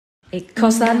It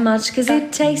costs that much cause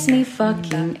it takes me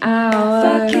fucking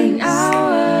hours.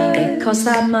 It costs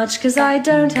that much cause I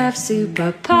don't have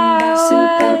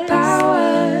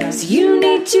superpowers. You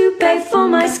need to pay for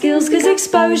my skills cause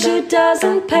exposure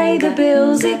doesn't pay the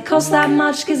bills. It costs that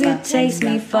much cause it takes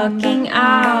me fucking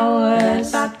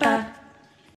hours.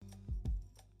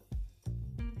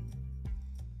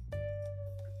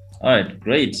 All right,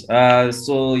 great.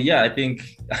 So yeah, I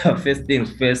think first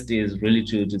things first is really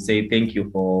to say thank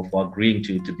you for agreeing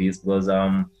to this, because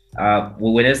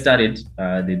when I started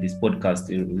this podcast,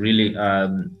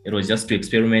 it was just to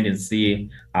experiment and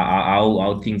see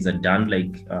how things are done.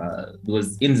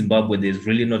 Because in Zimbabwe, there's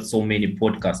really not so many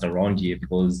podcasts around here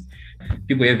because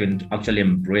people haven't actually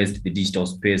embraced the digital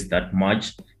space that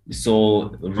much.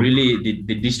 So really,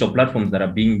 the digital platforms that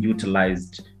are being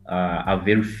utilized are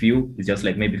very few. It's just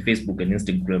like maybe Facebook and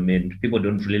Instagram, and people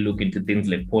don't really look into things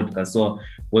like podcasts. So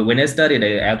when I started,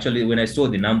 when I saw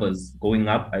the numbers going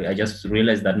up, I just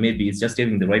realized that maybe it's just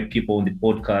having the right people on the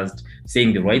podcast,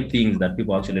 saying the right things that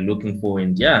people are actually looking for.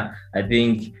 And yeah, I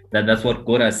think that's what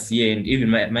got us here. And even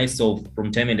myself, from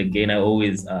time and again, I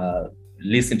always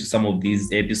listen to some of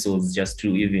these episodes just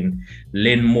to even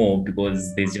learn more,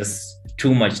 because there's just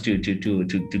too much to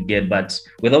get. But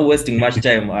without wasting much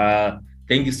time,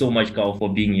 thank you so much, Carl,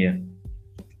 for being here.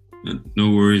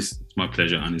 No worries. It's my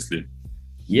pleasure, honestly.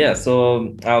 Yeah,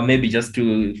 so maybe just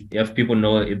to have people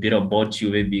know a bit about you,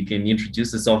 maybe you can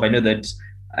introduce yourself. I know that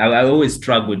I always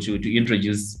struggle to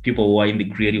introduce people who are in the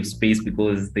creative space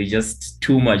because there's just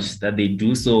too much that they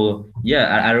do. So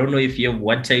yeah, I don't know if you have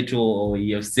one title or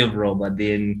you have several, but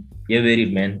then you're very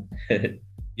man.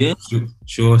 Yeah,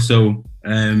 sure. So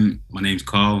my name's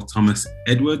Carl Thomas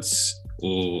Edwards,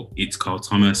 or it's Carl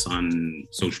Thomas on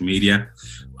social media.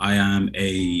 I am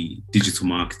a digital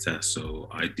marketer, so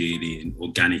I deal in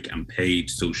organic and paid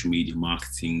social media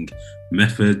marketing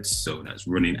methods. So that's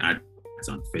running ads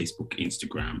on Facebook,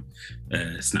 Instagram,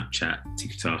 Snapchat,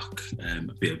 TikTok, a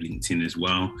bit of LinkedIn as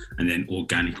well, and then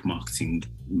organic marketing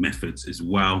methods as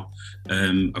well,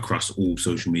 across all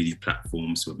social media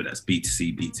platforms, whether that's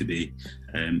B2C, B2B,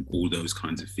 all those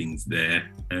kinds of things there.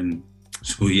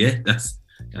 So yeah, that's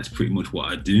pretty much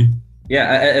what I do.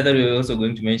 Yeah, I thought we were also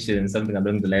going to mention something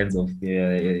along the lines of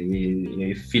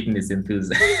fitness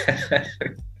enthusiast.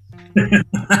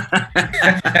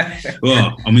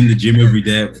 Well, I'm in the gym every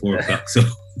day at 4 o'clock, so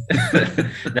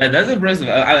that's impressive.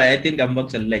 I think I'm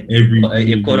actually like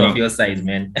a quarter of your size,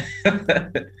 man.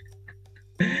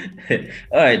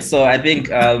 All right, so I think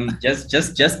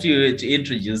just to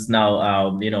introduce now,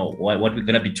 what we're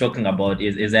gonna be talking about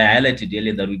is I highlighted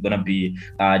earlier that we're gonna be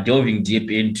delving deep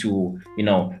into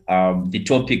the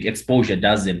topic exposure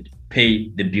doesn't pay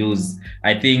the bills.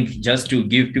 I think just to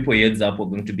give people a heads up, we're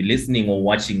going to be listening or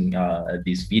watching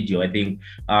this video. I think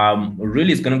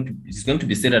really it's going to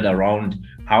be centered around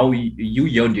how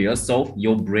you handle yourself,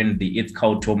 your brand, the It's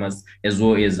Carl Thomas, as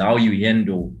well as how you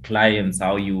handle clients,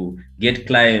 how you get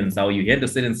clients, how you handle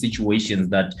certain situations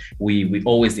that we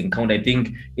always encounter. I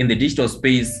think in the digital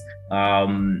space,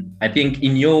 I think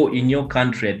in your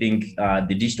country, I think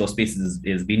the digital space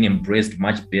is being embraced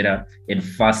much better and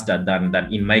faster than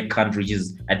in my country, which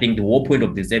is, I think, the whole point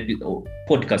of this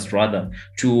podcast, rather,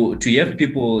 to have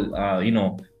people,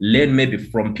 learn maybe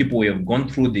from people who have gone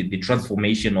through the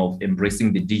transformation of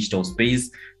embracing the digital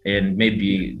space, and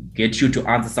maybe get you to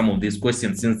answer some of these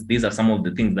questions, since these are some of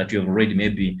the things that you have already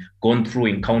maybe gone through,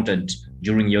 encountered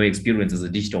during your experience as a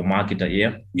digital marketer.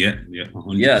 Yeah,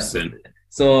 100%.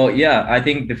 So yeah, I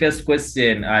think the first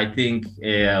question,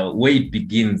 where it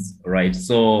begins, right?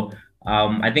 So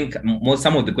I think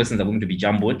some of the questions are going to be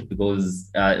jumbled because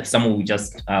some will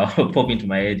just pop into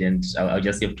my head, and I'll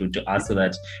just have to ask so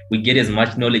that we get as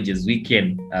much knowledge as we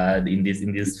can in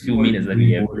these few minutes that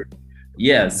we have.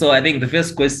 Yeah. So I think the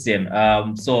first question.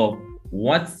 So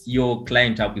what's your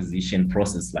client acquisition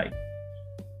process like?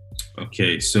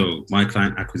 Okay, so my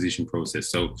client acquisition process.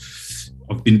 So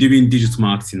I've been doing digital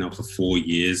marketing now for 4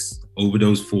 years. Over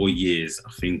those 4 years,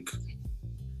 I think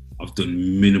I've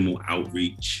done minimal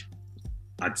outreach.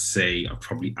 I'd say I've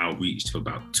probably outreached to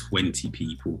about 20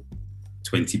 people,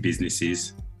 20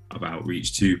 businesses I've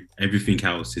outreached to. Everything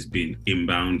else has been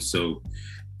inbound. So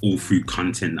all through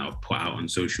content that I've put out on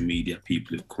social media,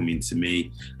 people have come into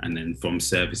me. And then from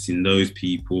servicing those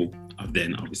people, I've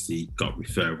then obviously got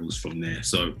referrals from there.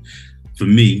 So for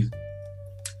me,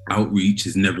 outreach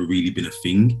has never really been a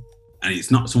thing. And it's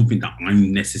not something that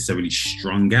I'm necessarily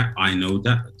strong at. I know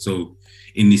that. So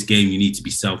in this game, you need to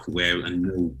be self-aware and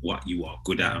know what you are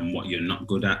good at and what you're not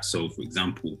good at. So for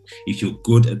example, if you're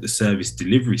good at the service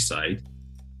delivery side,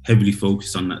 heavily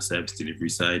focused on that service delivery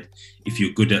side. If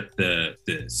you're good at the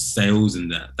sales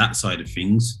and that side of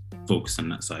things, focus on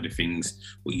that side of things.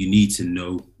 But you need to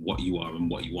know what you are and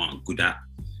what you aren't good at.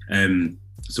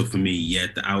 So for me, yeah,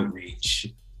 the outreach,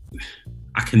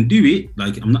 I can do it.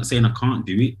 Like, I'm not saying I can't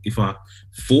do it. If I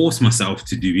force myself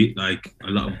to do it, like a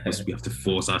lot of us, we have to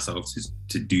force ourselves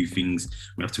to do things.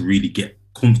 We have to really get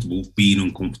comfortable being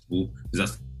uncomfortable.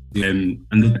 That's and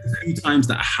the few times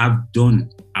that I have done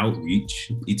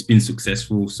outreach, it's been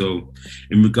successful. So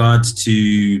in regards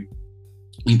to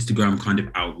Instagram kind of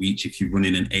outreach, if you're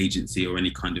running an agency or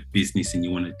any kind of business and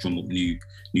you want to drum up new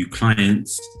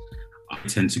clients, I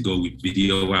tend to go with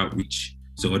video outreach.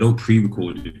 So I don't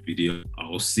pre-record a video.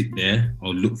 I'll sit there,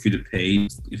 I'll look through the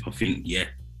page. If I think, yeah,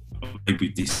 I'm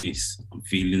with this, I'm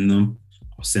feeling them,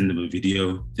 I'll send them a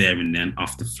video there and then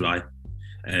off the fly.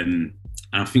 And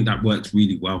I think that works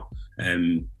really well.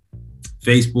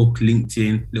 Facebook,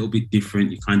 LinkedIn, a little bit different.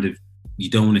 You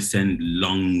don't want to send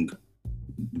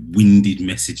long-winded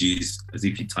messages as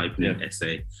if you're typing an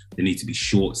essay. They need to be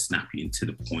short, snappy, and to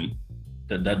the point.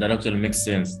 That actually makes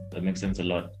sense. That makes sense a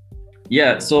lot.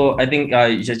 Yeah, so I think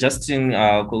just in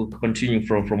continuing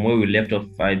from where we left off,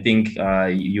 I think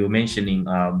you were mentioning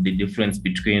the difference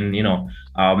between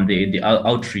the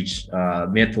outreach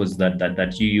methods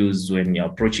that you use when you're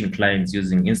approaching clients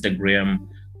using Instagram,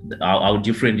 how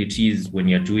different it is when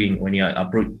you're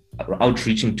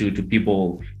outreaching to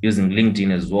people using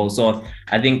LinkedIn as well. So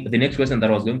I think the next question that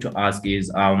I was going to ask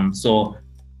is how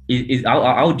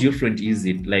different is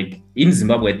it? Like in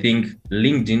Zimbabwe, I think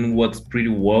LinkedIn works pretty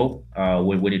well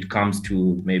when it comes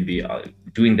to maybe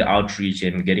doing the outreach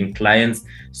and getting clients.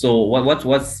 So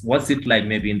what's it like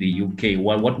maybe in the UK?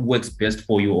 What works best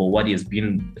for you, or what has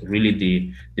been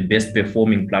really the best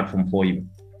performing platform for you?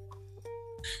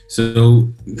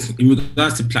 So in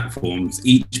regards to platforms,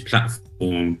 each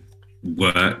platform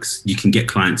works. You can get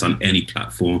clients on any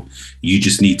platform. You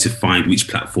just need to find which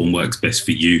platform works best for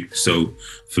you. So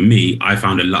for me, I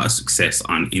found a lot of success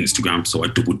on Instagram. So I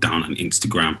doubled down on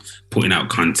Instagram, putting out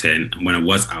content. And when I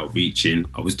was outreaching,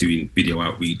 I was doing video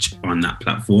outreach on that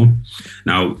platform.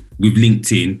 Now with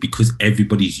LinkedIn, because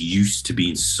everybody's used to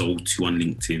being sold to on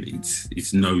LinkedIn,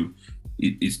 it's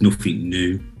nothing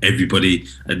new. Everybody,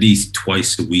 at least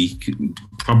twice a week,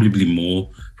 probably more,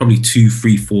 probably 2,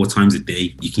 3, 4 times a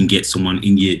day, you can get someone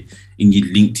in your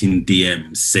LinkedIn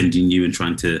DM sending you and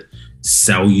trying to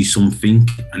sell you something,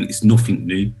 and it's nothing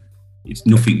new. It's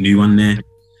nothing new on there.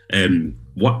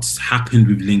 What's happened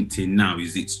with LinkedIn now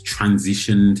is it's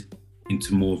transitioned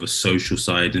into more of a social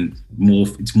side, and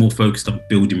it's more focused on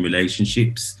building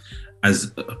relationships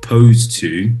as opposed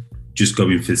to just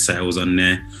going for sales on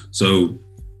there. So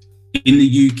in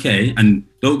the UK, and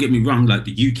don't get me wrong, like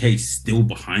the UK is still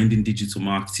behind in digital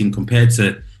marketing compared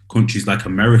to countries like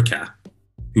America,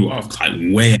 who are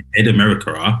like way ahead.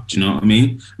 America are, do you know what I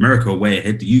mean? America are way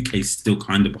ahead. The UK is still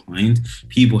kind of behind.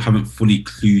 People haven't fully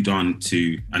clued on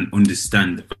to and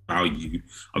understand the value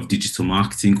of digital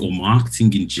marketing or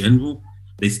marketing in general.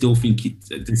 They still think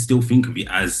of it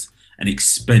as an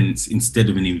expense instead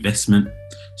of an investment.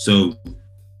 So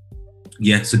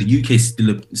yeah, so the UK is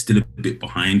still a bit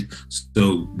behind.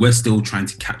 So we're still trying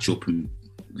to catch up and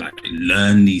like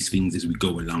learn these things as we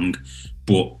go along.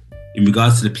 But in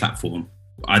regards to the platform,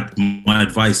 my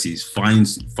advice is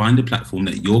find a platform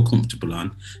that you're comfortable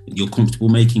on, that you're comfortable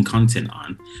making content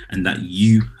on, and that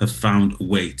you have found a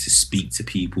way to speak to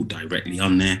people directly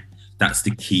on there. That's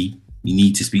the key. You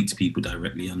need to speak to people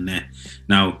directly on there.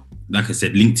 Now, like I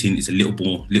said, LinkedIn is a little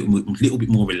bit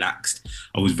more relaxed.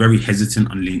 I was very hesitant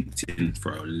on LinkedIn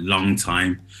for a long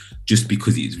time, just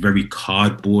because it's very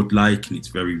cardboard-like and it's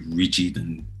very rigid,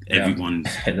 and everyone.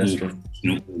 That's true.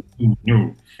 No, you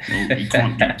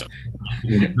can't do that.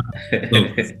 So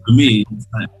for me, it's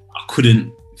like I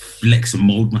couldn't flex and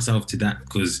mold myself to that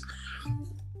because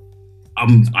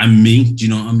I'm me. Do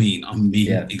you know what I mean? I'm me.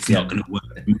 Yeah. It's not going to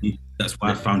work for me. That's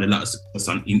why I found a lot of success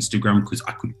on Instagram, because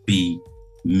I could be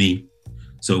me.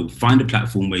 So find a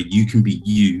platform where you can be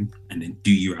you, and then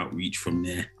do your outreach from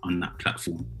there on that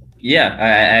platform. Yeah,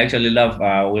 I actually love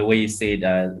where you said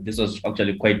this was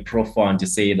actually quite profound to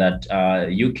say that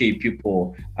UK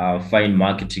people find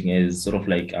marketing as sort of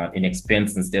like an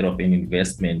expense instead of an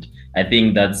investment. I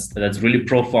think that's really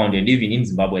profound, and even in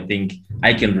Zimbabwe, I think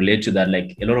I can relate to that.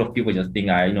 Like a lot of people just think,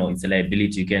 it's a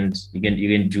liability. You can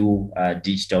do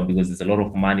digital because there's a lot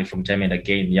of money from time and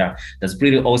again. Yeah, that's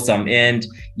pretty awesome. And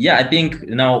yeah, I think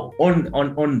now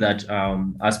on that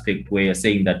aspect where you're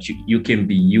saying that you can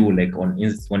be you, like on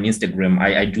Instagram,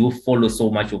 I do follow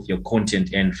so much of your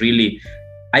content, and really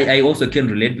I also can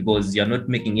relate because you're not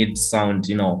making it sound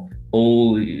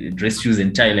all dress shoes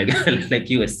and tie, like like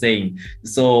you were saying.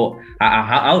 So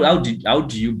how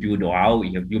do you build, or how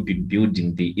have you been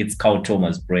building the It's Carl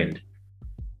Thomas brand?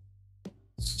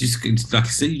 Just like I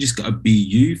said, you just gotta be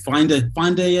you. Find a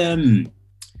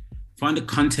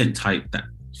content type that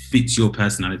fits your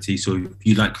personality. So if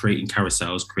you like creating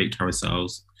carousels, create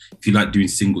carousels. If you like doing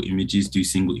single images, do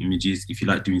single images. If you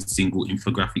like doing single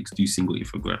infographics, do single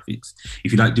infographics.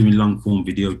 If you like doing long form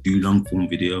video, do long form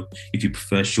video. If you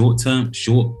prefer short term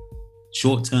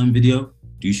video,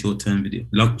 do short term video.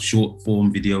 Like short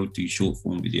form video, do short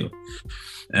form video.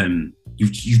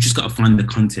 You just got to find the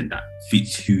content that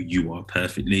fits who you are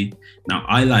perfectly. Now,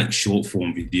 I like short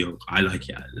form video. I like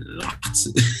it a lot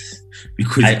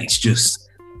because it's just.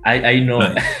 I know.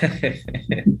 Like,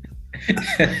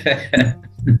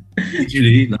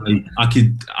 literally, like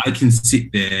I can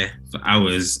sit there for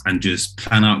hours and just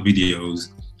plan out videos,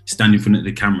 stand in front of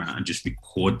the camera and just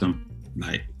record them.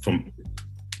 Like from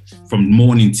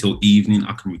morning till evening,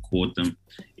 I can record them.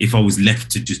 If I was left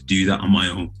to just do that on my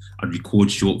own, I'd record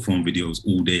short form videos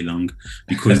all day long,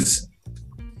 because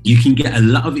you can get a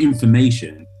lot of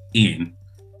information in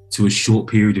to a short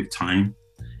period of time,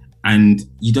 and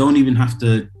you don't even have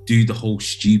to do the whole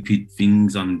stupid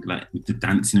things on like with the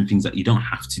dancing and things. Like you don't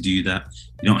have to do that.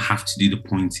 You don't have to do the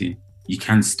pointing. You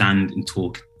can stand and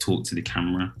talk to the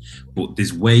camera, but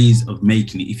there's ways of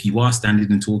making it. If you are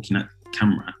standing and talking at the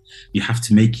camera, you have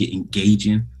to make it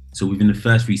engaging. So within the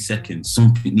first 3 seconds,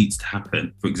 something needs to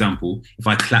happen. For example, if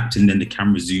I clapped and then the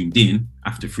camera zoomed in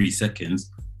after 3 seconds,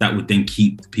 that would then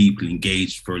keep people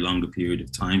engaged for a longer period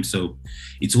of time. So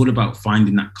it's all about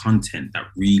finding that content that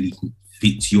really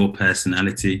fits your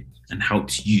personality and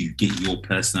helps you get your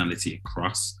personality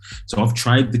across. So I've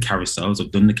tried the carousels,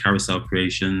 I've done the carousel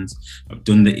creations, I've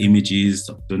done the images,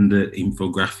 I've done the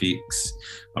infographics,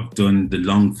 I've done the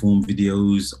long form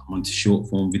videos, I'm onto short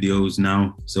form videos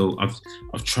now. So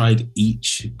I've tried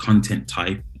each content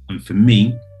type, and for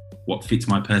me, what fits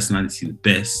my personality the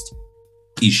best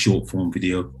is short form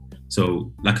video.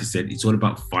 So like I said, it's all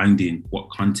about finding what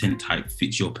content type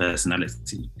fits your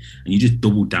personality, and you just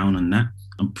double down on that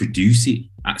and produce it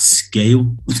at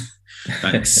scale.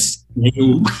 Like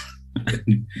scale.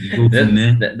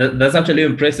 That's actually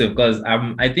impressive, because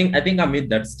I think I'm at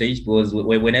that stage, because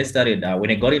when I started, when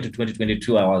I got into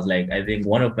 2022, I was like, I think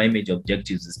one of my major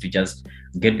objectives is to just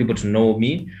get people to know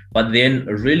me. But then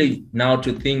really now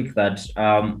to think that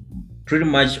pretty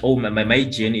much my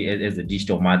journey as a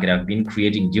digital marketer, I've been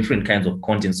creating different kinds of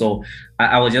content. So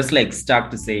I was just like stuck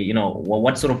to say, you know,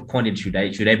 what sort of content should I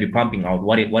be pumping out?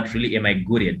 What really am I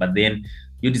good at? But then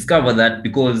you discover that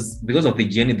because of the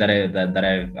journey that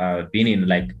I've been in,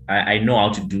 like I know how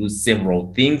to do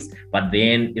several things, but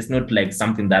then it's not like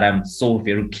something that I'm so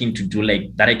very keen to do,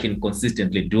 like that I can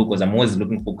consistently do, because I'm always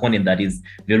looking for content that is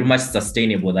very much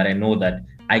sustainable, that I know that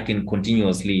I can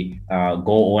continuously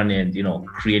go on and, you know,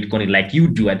 create content like you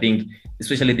do. I think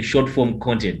especially the short form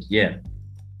content. Yeah.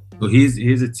 So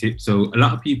here's a tip. So a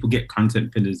lot of people get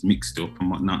content pillars mixed up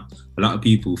and whatnot. A lot of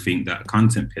people think that a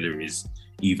content pillar is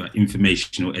either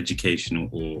informational, educational,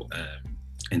 or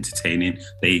entertaining.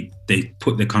 They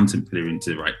put the content pillar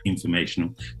into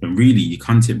informational, and really your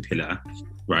content pillar,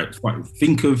 right?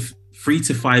 Think of 3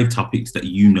 to 5 topics that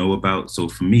you know about. So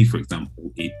for me, for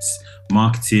example, it's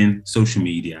marketing, social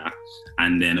media,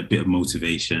 and then a bit of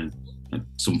motivation,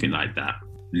 something like that,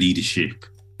 leadership,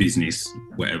 business,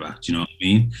 whatever. Do you know what I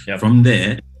mean? Yep. From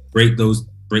there, break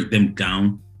them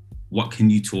down. What can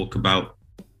you talk about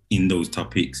in those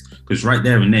topics? Because right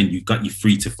there and then you've got your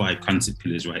 3 to 5 content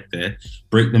pillars right there.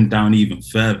 Break them down even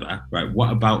further, right?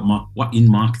 What about what in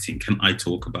marketing can I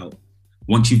talk about?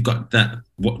 Once you've got that,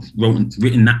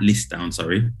 written that list down,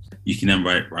 you can then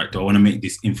write, right, do I want to make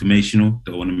this informational?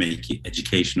 Do I want to make it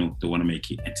educational? Do I want to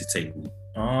make it entertaining?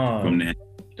 Oh, from there.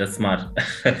 That's smart.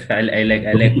 I like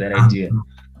that idea.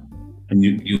 And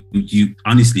you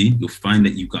honestly, you'll find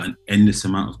that you've got an endless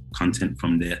amount of content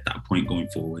from there at that point going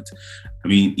forward. I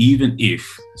mean, even if,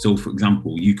 so for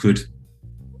example, you could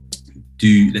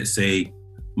do, let's say,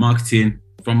 marketing,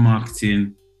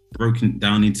 broken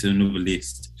down into another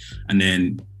list, and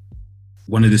then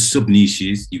one of the sub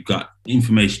niches, you've got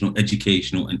informational,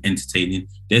 educational, and entertaining.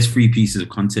 There's 3 pieces of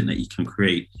content that you can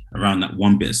create around that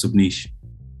one bit of sub niche.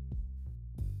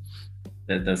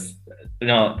 That's, you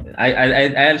know, I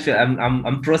actually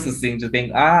I'm processing to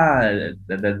think,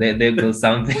 there goes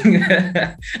something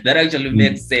that actually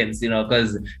makes sense, you know,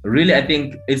 because really I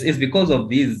think it's because of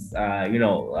these a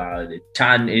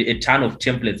ton of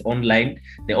templates online.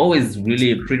 They always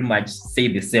really pretty much say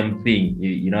the same thing,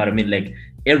 you know what I mean? Like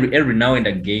every now and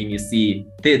again you see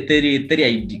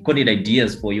 30 content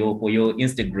ideas for your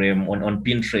Instagram on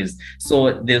Pinterest.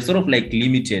 So they're sort of like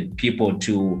limited people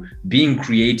to being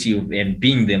creative and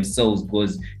being themselves,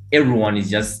 because everyone is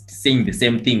just saying the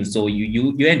same thing. So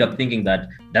you end up thinking that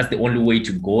that's the only way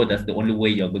to go, that's the only way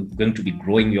you're going to be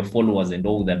growing your followers and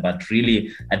all that. But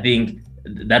really, I think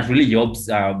that really helps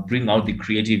bring out the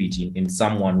creativity in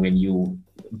someone when you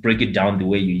break it down the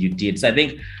way you did. So I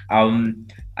think I'm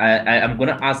going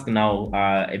to ask now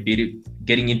a bit,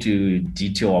 getting into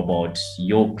detail about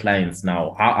your clients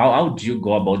now. How do you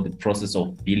go about the process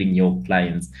of billing your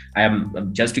clients? I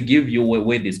am just to give you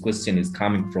where this question is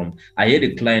coming from. I had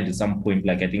a client at some point,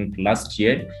 like I think last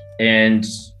year, and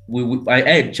I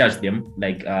had charged them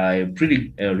like a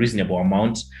pretty reasonable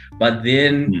amount, but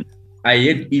then I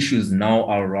had issues now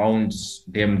around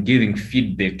them giving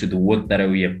feedback to the work that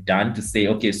we have done, to say,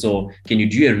 okay, so can you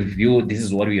do a review? This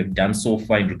is what we have done so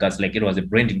far in regards, like it was a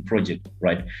branding project,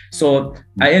 right? So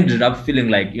I ended up feeling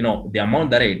like, the amount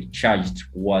that I charged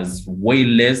was way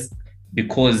less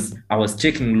because I was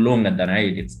taking longer than I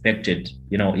had expected.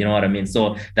 You know what I mean?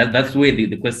 So that's where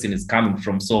the question is coming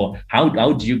from. So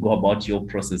how do you go about your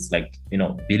process, like,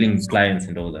 billing clients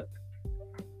and all that?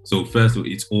 So first of all,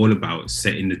 it's all about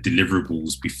setting the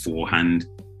deliverables beforehand.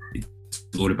 It's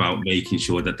all about making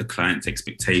sure that the client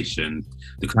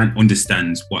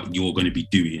understands what you're going to be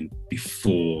doing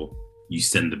before you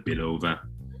send the bill over.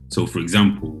 So for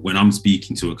example, when I'm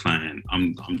speaking to a client,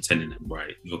 I'm telling them,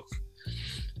 right, look,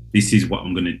 this is what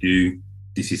I'm going to do.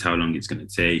 This is how long it's going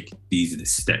to take. These are the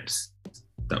steps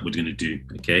that we're going to do.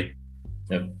 Okay.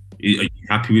 Yep. Are you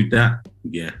happy with that?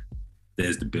 Yeah.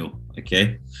 There's the bill.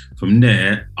 Okay. From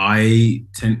there, for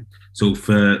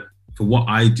what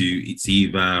I do, it's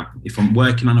either, if I'm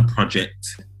working on a project,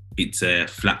 it's a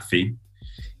flat fee.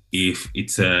 If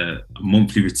it's a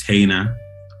monthly retainer,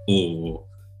 or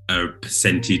a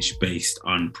percentage based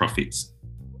on profits.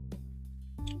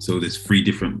 So there's 3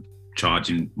 different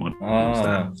charging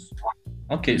models.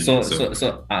 Okay.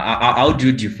 So how do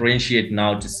you differentiate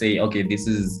now to say, okay, this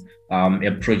is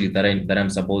a project that I'm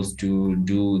supposed to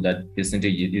do that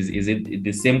percentage? Is it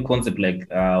the same concept, like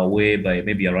whereby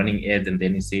maybe you're running ads and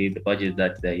then you say the budget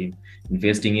that they're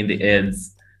investing in the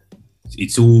ads?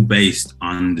 It's all based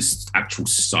on the actual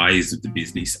size of the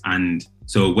business. And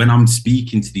so when I'm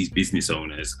speaking to these business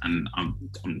owners and I'm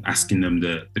asking them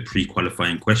the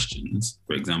pre-qualifying questions,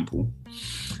 for example,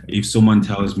 if someone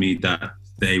tells me that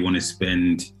they want to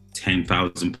spend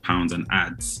 £10,000 on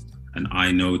ads, and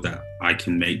I know that I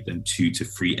can make them 2 to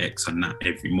 3x on that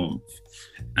every month,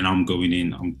 and I'm going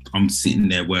in, I'm sitting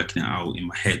there working it out in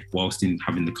my head whilst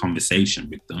having the conversation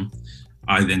with them,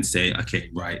 I then say, okay,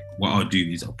 right, what I'll do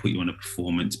is I'll put you on a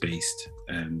performance-based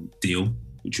deal,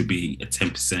 which will be a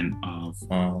 10% of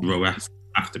ROAS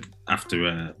after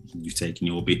you've taken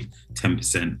your bit.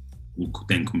 10% will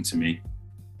then come to me.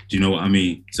 Do you know what I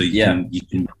mean? So you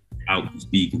can out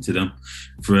speaking to them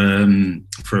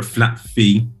for a flat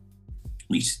fee.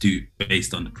 We used to do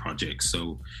based on the project.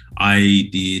 So I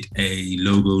did a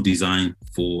logo design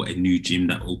for a new gym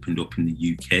that opened up in the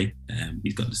UK.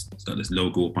 He's got this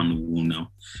logo up on the wall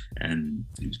now, and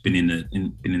it's been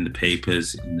in the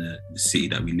papers in the city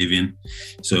that we live in.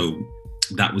 So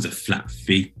that was a flat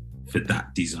fee for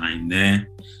that design there.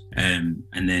 And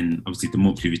then obviously the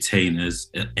monthly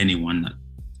retainers, anyone that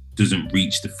doesn't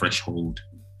reach the threshold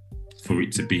for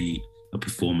it to be a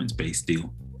performance-based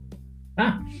deal.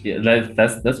 Yeah,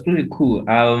 that's pretty cool.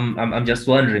 I'm just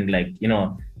wondering, like,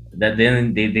 that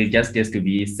then they just has to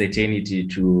be certainty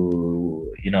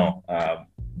to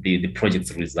the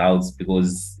project's results,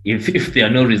 because if there are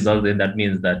no results, then that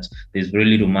means that there's very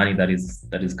little money that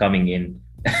is coming in.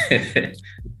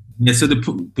 Yeah, so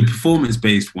the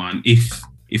performance-based one, if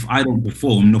I don't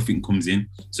perform, nothing comes in.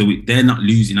 So they're not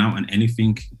losing out on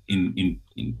anything in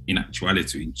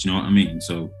actuality. Do you know what I mean?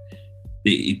 So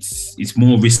it's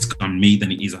more risk on me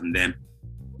than it is on them,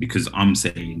 because I'm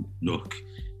saying, look,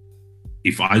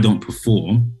 if I don't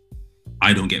perform,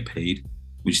 I don't get paid,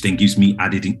 which then gives me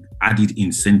added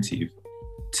incentive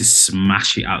to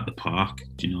smash it out the park.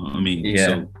 Do you know what I mean? Yeah.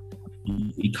 So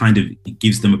it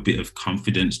gives them a bit of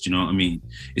confidence. Do you know what I mean?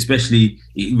 Especially,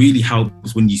 it really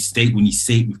helps when you say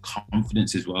it with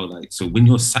confidence as well. Like, so when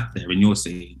you're sat there and you're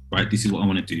saying, right, this is what I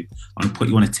want to do, I'm gonna put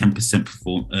you on a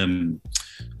 10%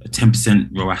 a 10%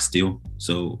 ROAS deal.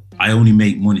 So I only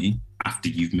make money after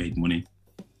you've made money.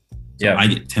 So I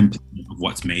get 10% of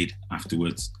what's made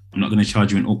afterwards. I'm not going to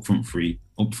charge you an upfront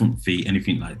fee,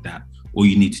 anything like that. All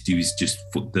you need to do is just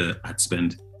foot the ad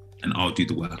spend, and I'll do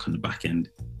the work on the back end.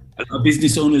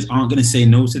 Business owners aren't going to say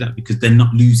no to that, because they're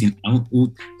not losing out.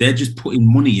 They're just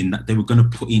putting money in that they were going to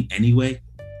put in anyway.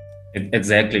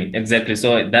 Exactly.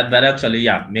 So that actually,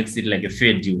 yeah, makes it like a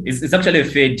fair deal. It's actually a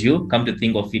fair deal. Come to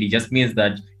think of it, it just means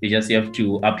that you just have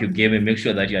to up your game and make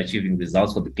sure that you're achieving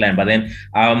results for the client. But then,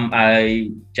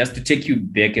 I just to take you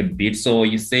back a bit. So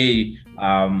you say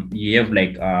you have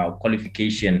like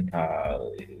qualification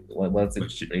what's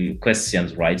it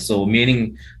questions, right? So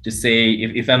meaning to say,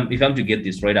 if I'm to get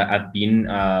this right, I've been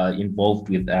involved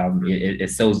with a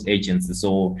sales agency,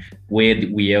 so where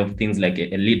we have things like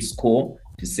a lead score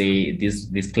to say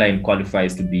this client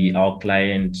qualifies to be our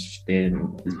client.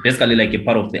 Then it's basically like a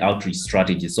part of the outreach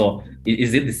strategy. So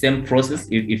is it the same process,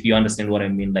 if you understand what I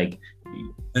mean? Like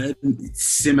it's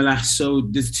similar. So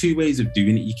there's two ways of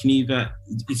doing it. You can either,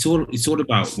 it's all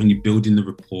about when you're building the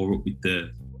rapport up with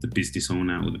the business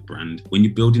owner or the brand. When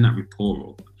you're building that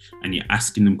rapport up and you're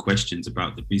asking them questions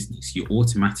about the business, you're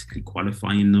automatically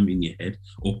qualifying them in your head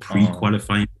or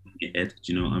pre-qualifying them in your head.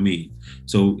 Do you know what I mean?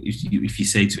 So if you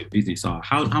say to a business,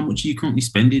 how much are you currently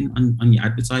spending on your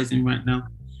advertising right now?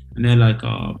 And they're like,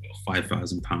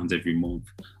 £5,000 every month.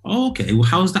 Oh, okay. Well,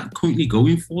 how's that currently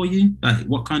going for you? Like,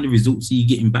 what kind of results are you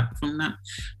getting back from that?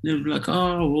 And they're like,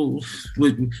 well,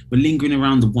 we're lingering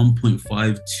around the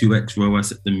 1.5, 2x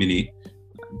ROAS at the minute.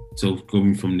 So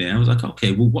going from there, I was like,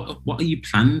 okay, well, what are your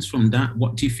plans from that?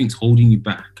 What do you think's holding you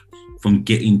back from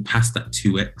getting past that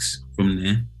 2x from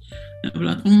there? And we're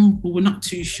like, well, we're not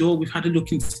too sure. We've had a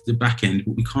look into the back end,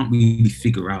 but we can't really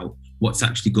figure out what's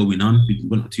actually going on.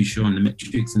 We're not too sure on the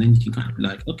metrics. And then you can kind of be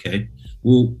like, okay,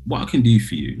 well, what I can do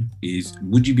for you is,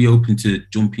 would you be open to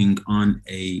jumping on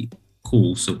a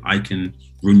call so I can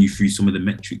run you through some of the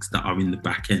metrics that are in the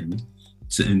back end?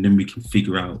 So, and then we can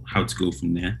figure out how to go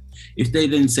from there. If they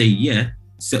then say, yeah,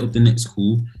 set up the next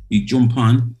call, you jump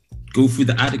on, go through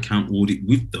the ad account audit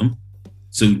with them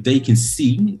so they can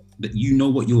see that you know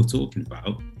what you're talking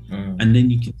about. And then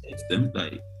you can say to them,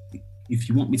 like, if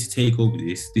you want me to take over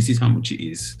this is how much it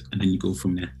is. And then you go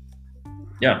from there.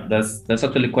 Yeah, that's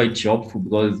actually quite helpful,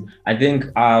 because I think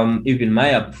even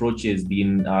my approach has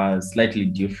been slightly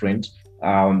different.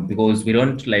 Because we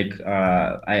don't like,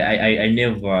 I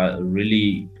never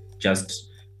really just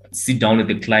sit down with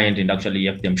the client and actually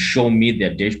have them show me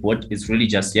their dashboard. It's really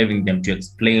just having them to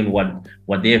explain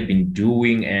what they have been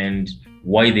doing and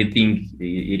why they think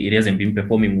it hasn't been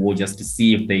performing well, just to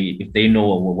see if they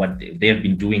know what they have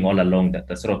been doing all along, that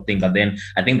sort of thing. But then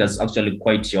I think that's actually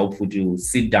quite helpful to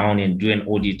sit down and do an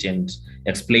audit and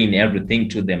explain everything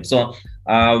to them. So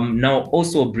now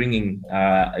also bringing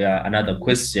another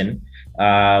question.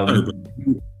 Let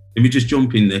me just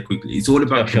jump in there quickly. It's all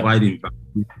about providing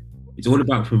value. It's all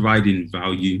about providing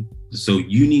value. So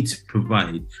you need to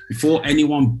provide, before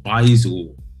anyone buys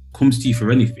or comes to you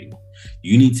for anything,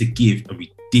 you need to give a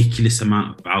ridiculous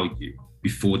amount of value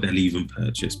before they'll even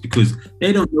purchase, because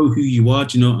they don't know who you are.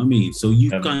 Do you know what I mean? So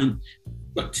you've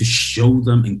got to show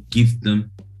them and give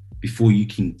them before you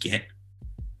can get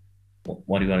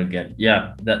what are you going to get.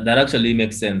 Yeah, that actually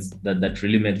makes sense. That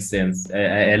really makes sense.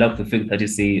 I love the fact that you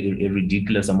say a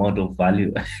ridiculous amount of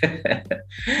value.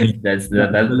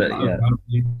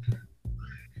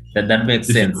 That makes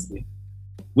sense.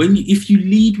 If you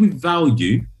lead with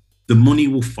value, the money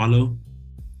will follow.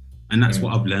 And that's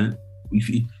what I've learned.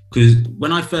 Because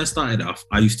when I first started off,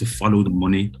 I used to follow the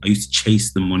money. I used to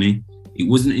chase the money. It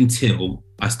wasn't until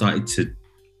I started to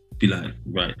be like,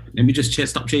 right, let me just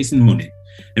stop chasing the money.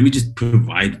 Let me just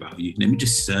provide value. Let me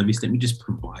just service. Let me just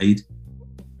provide.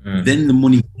 Then the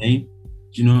money came.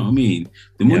 Do you know what I mean?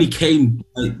 The money came,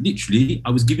 like, literally, I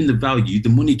was giving the value. The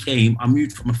money came. I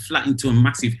moved from a flat into a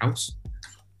massive house.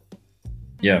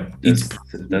 Yeah, that's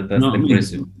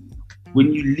impressive.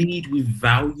 When you lead with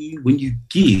value, when you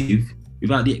give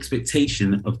without the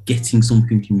expectation of getting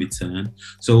something in return.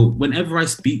 So whenever I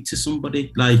speak to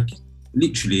somebody, like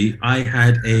literally, I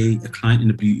had a client in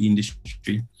the beauty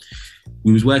industry.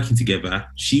 We was working together.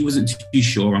 She wasn't too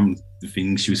sure on the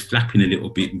things. She was flapping a little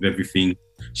bit with everything.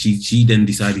 She then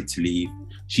decided to leave.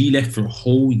 She left for a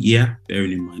whole year,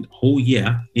 bearing in mind, a whole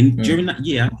year. During that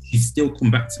year, she'd still come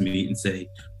back to me and say,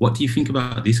 what do you think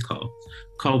about this, Carl?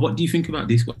 Carl, what do you think about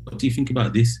this? What do you think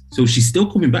about this? So she's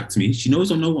still coming back to me. She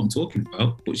knows I know what I'm talking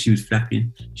about, but she was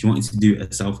flapping. She wanted to do it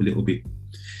herself a little bit.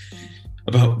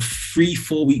 About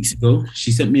 3-4 weeks ago,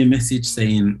 she sent me a message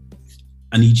saying,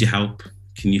 I need your help.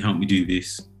 Can you help me do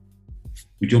this?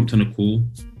 We jumped on a call,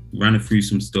 ran her through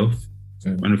some stuff,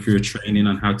 ran her through a training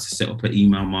on how to set up her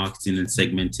email marketing and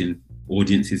segmenting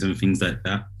audiences and things like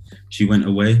that. She went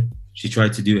away. She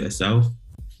tried to do it herself.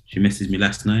 She messaged me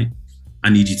last night. I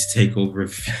need you to take over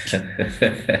everything.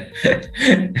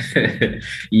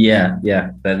 Yeah,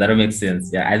 that makes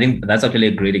sense. Yeah, I think that's actually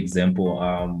a great example.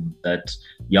 That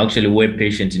you actually were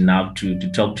patient enough to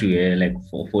talk to her like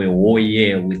for a whole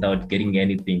year without getting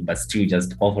anything, but still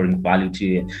just offering value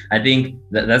to her. I think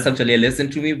that's actually a lesson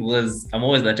to me, because I'm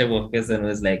always that type of person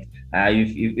who's like,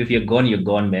 if you're gone, you're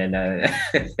gone, man.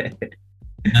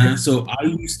 So I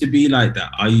used to be like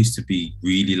that. I used to be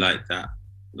really like that.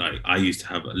 Like I used to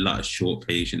have a lot of short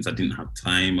patience. I didn't have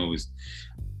time. I was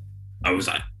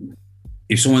like,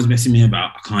 if someone's messing me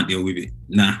about, I can't deal with it.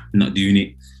 Nah, I'm not doing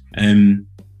it.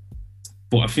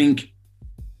 But I think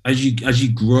as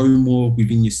you grow more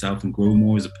within yourself and grow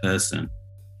more as a person,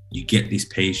 you get this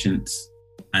patience,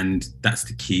 and that's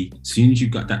the key. As soon as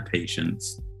you've got that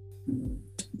patience,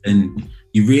 then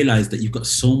you realize that you've got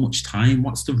so much time.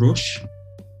 What's the rush?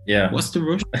 Yeah. What's the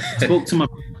rush? I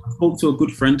spoke to a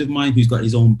good friend of mine who's got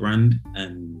his own brand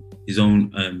and his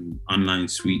own online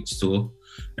sweet store.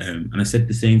 And I said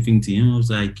the same thing to him. I was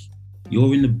like,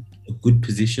 you're in a good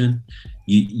position.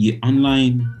 Your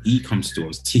online e-com store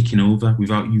is ticking over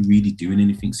without you really doing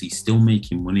anything. So you're still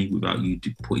making money without you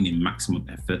putting in maximum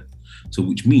effort. So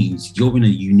which means you're in a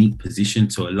unique position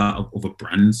to a lot of other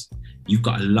brands. You've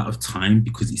got a lot of time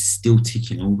because it's still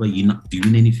ticking over. You're not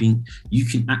doing anything. You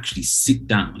can actually sit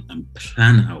down and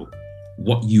plan out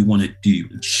what you want to do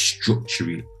and structure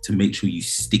it to make sure you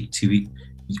stick to it.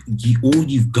 All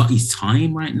you've got is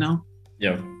time right now.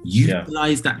 Yeah.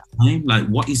 Utilize that time. Like,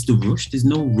 what is the rush? There's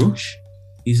no rush.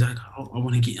 He's like, I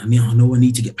want to get, I know I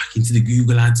need to get back into the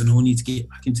Google ads. I know I need to get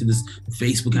back into the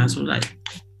Facebook ads. So like,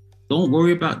 don't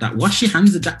worry about that. Wash your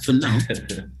hands of that for now.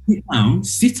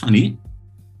 Sit on it,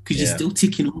 because you're still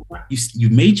ticking over.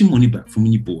 You've made your money back from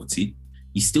when you bought it.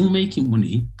 You're still making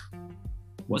money.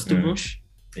 What's the rush?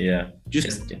 Yeah,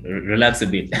 just relax a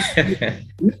bit.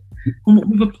 Come up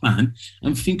with a plan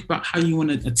and think about how you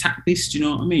want to attack this. Do you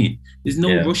know what I mean? There's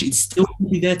no rush. It's still going to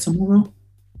be there tomorrow.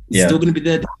 It's still going to be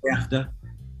there the day after.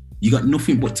 You got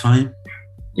nothing but time.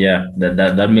 Yeah,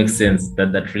 that makes sense.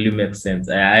 That really makes sense.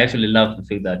 I actually love the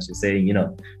fact that you're saying,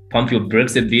 pump your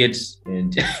brakes a bit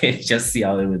and just see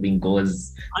how everything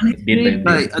goes. Bit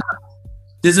by bit.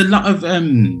 There's a lot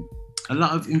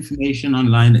of information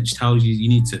online that tells you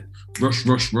need to rush.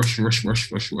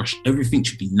 Everything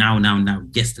should be now.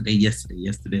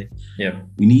 Yesterday. Yeah.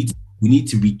 We need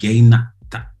to regain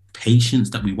that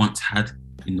patience that we once had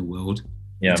in the world.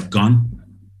 Yeah. It's gone.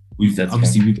 We've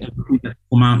everything that's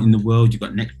come out in the world. You've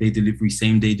got next day delivery,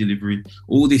 same day delivery,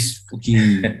 all this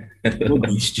fucking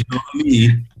rubbish. Do you know what I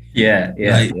mean? Yeah.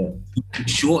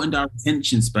 Shortened our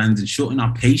attention spans and shortened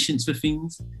our patience for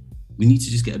things. We need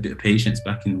to just get a bit of patience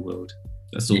back in the world.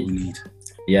 That's all we need.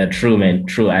 Yeah, true, man.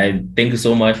 True. I thank you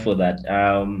so much for that.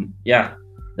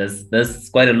 There's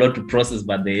quite a lot to process,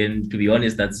 but then, to be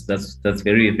honest, that's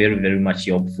very, very, very much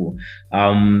helpful.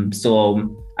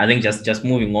 So I think just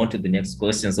moving on to the next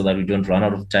question so that we don't run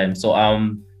out of time. So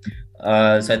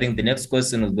I think the next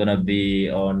question is gonna be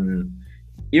on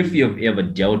if you've ever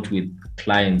dealt with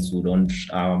clients who don't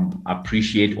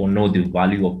appreciate or know the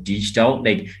value of digital.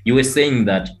 Like you were saying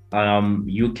that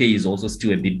UK is also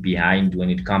still a bit behind when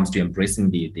it comes to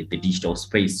embracing the digital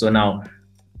space. So now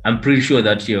I'm pretty sure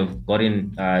that you've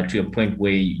gotten to a point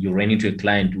where you ran into a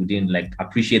client who didn't like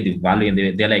appreciate the value,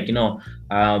 and they're like,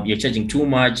 you're charging too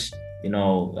much,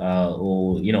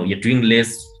 or you're doing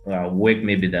less work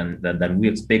maybe than we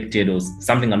expected, or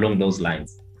something along those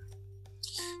lines.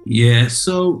 Yeah,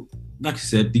 so like I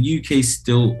said, the UK is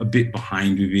still a bit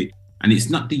behind with it, and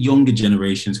it's not the younger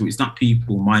generation. So it's not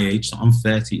people my age. So I'm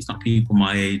 30. It's not people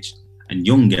my age and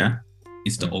younger.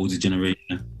 It's the older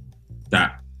generation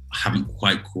that haven't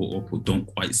quite caught up or don't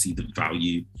quite see the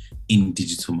value in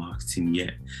digital marketing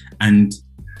yet. And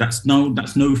that's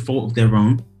no fault of their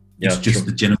own. It's just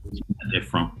the generation that they're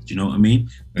from. Do you know what I mean?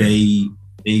 Yeah.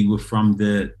 They were from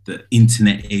the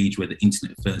internet age where the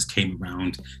internet first came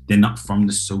around. They're not from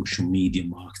the social media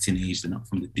marketing age. They're not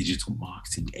from the digital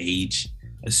marketing age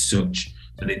as such.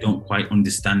 So they don't quite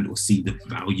understand or see the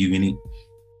value in it.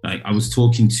 Like I was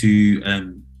talking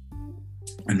to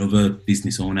another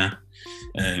business owner.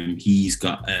 He's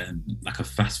got like a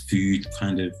fast food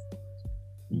kind of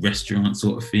restaurant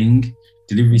sort of thing,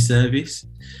 delivery service.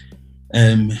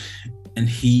 And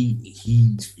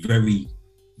he's very,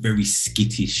 very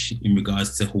skittish in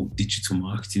regards to the whole digital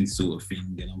marketing sort of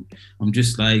thing. And I'm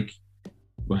just like,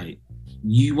 right,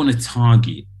 you want to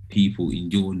target people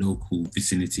in your local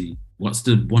vicinity. What's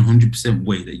the 100%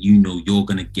 way that you're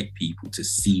going to get people to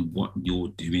see what you're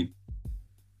doing?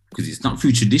 Because it's not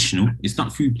through traditional, it's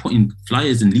not through putting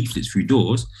flyers and leaflets through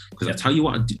doors. Because I tell you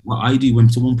what I do when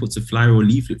someone puts a flyer or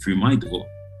leaflet through my door,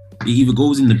 It either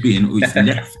goes in the bin or it's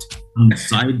left on the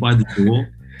side by the door.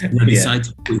 And I decide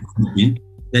to put it in the bin.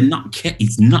 They're not kept.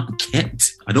 It's not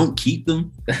kept. I don't keep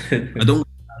them.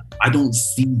 I don't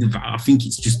see the value. I think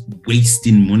it's just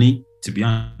wasting money, to be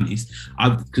honest.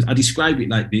 Because I describe it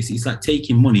like this. It's like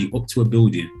taking money up to a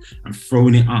building and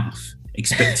throwing it off,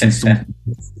 expecting something.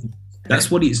 That's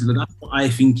what I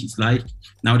think it's like.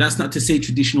 Now, that's not to say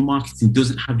traditional marketing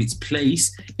doesn't have its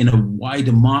place in a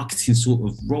wider marketing sort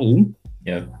of role.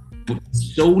 Yeah. But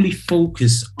solely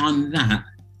focus on that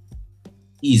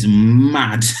is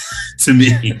mad to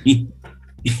me.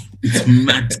 It's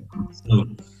mad. So,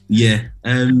 yeah.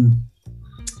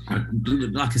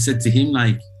 Like I said to him,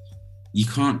 like, you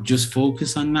can't just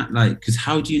focus on that. Like, because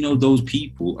how do you know those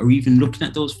people are even looking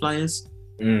at those flyers?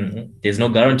 There's no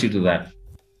guarantee to that.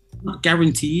 Not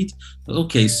guaranteed.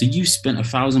 Okay, so you spent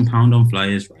 £1,000 on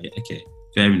flyers, right? Okay,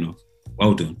 fair enough.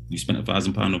 Well done. You spent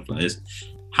 £1,000 on flyers.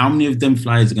 How many of them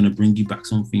flyers are going to bring you back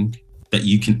something that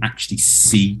you can actually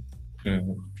see,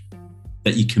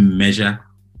 that you can measure?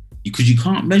 Because you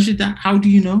can't measure that. How do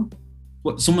you know?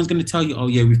 What, someone's going to tell you, oh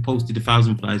yeah, we've posted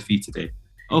 1,000 flyers for you today.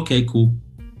 Okay, cool.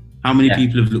 How many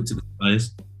people have looked at the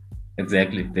flyers?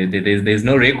 Exactly. There's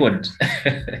no record.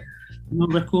 No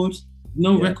record.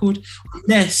 No record.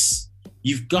 Unless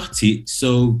you've got it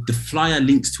so the flyer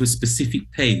links to a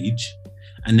specific page,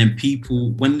 and then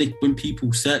people, when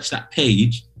people search that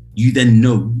page, you then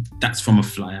know that's from a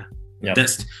flyer. Yep.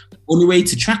 That's the only way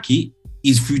to track it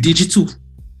is through digital.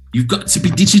 You've got to be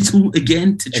digital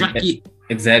again to track it.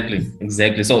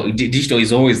 Exactly. So digital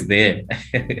is always there.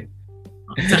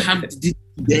 To have it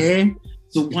there.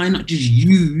 So why not just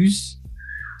use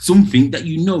something that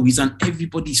you know is on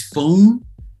everybody's phone?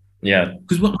 Yeah.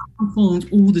 Because we're on our phones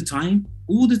all the time.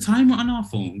 All the time we're on our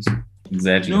phones.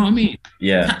 Exactly. You know what I mean?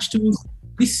 Yeah. Attached to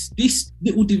this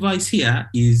little device here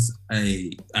is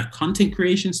a content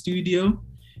creation studio.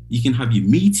 You can have your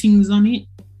meetings on it.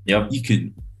 Yep. You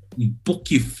can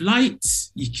book your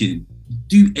flights. You can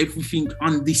do everything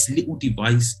on this little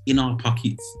device in our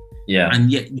pockets. Yeah.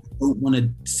 And yet you don't want to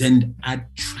send ad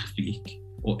traffic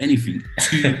or anything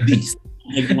to this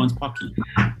in everyone's pocket.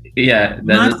 Yeah,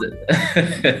 that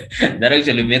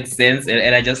actually makes sense,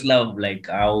 and I just love like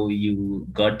how you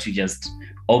got to just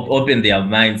open their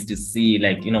minds to see,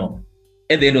 like, you know,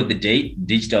 at the end of the day,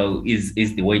 digital is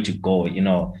the way to go, you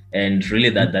know, and really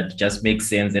that just makes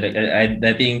sense. And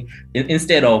I think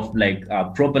instead of like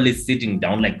properly sitting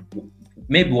down, like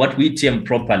maybe what we term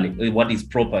properly, what is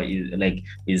proper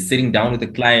is sitting down with the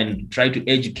client, try to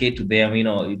educate them, you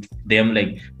know, them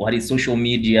like what is social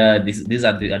media, these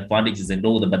are the advantages and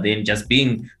all that, but then just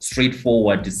being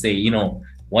straightforward to say, you know,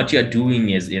 what you're doing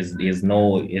is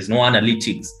no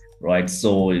analytics, right?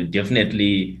 So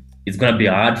definitely it's gonna be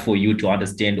hard for you to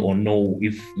understand or know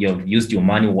if you've used your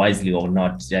money wisely or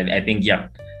not. I think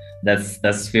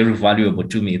that's very valuable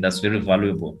to me. That's very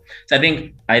valuable. So I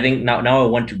think now I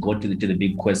want to go to the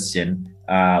big question,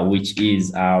 which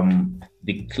is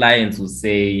the clients will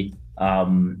say,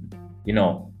 you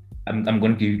know, I'm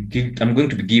going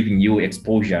to be giving you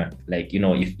exposure. Like, you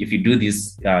know, if you do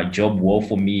this job well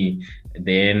for me,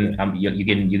 then you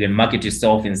can market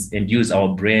yourself and use our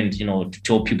brand, you know, to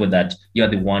tell people that you're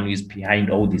the one who is behind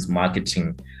all this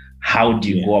marketing. How do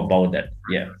you go about that?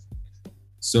 Yeah.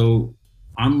 So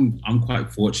I'm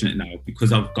quite fortunate now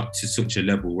because I've got to such a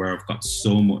level where I've got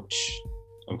so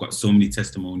many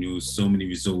testimonials, so many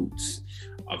results.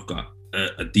 I've got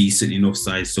a decent enough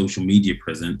size social media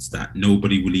presence that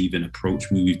nobody will even approach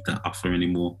me with that offer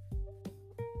anymore.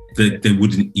 They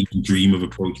wouldn't even dream of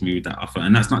approaching me with that offer.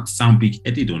 And that's not to sound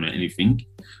big-headed or anything,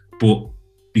 but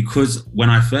because when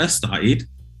I first started,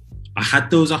 I had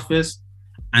those offers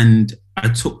and I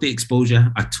took the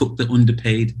exposure, I took the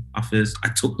underpaid offers, I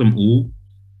took them all.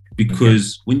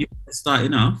 Because when you're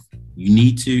starting off, you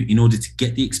need to, in order to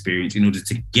get the experience, in order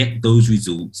to get those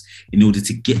results, in order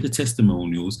to get the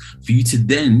testimonials, for you to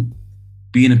then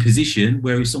be in a position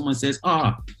where if someone says,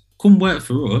 come work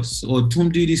for us, or come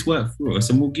do this work for us,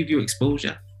 and we'll give you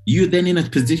exposure, you're then in a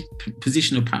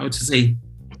position of power to say,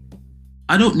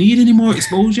 I don't need any more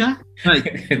exposure.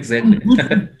 Like, exactly.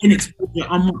 In exposure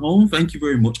on my own, thank you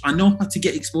very much. I know how to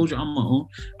get exposure on my own.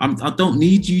 I don't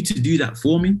need you to do that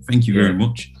for me. Thank you very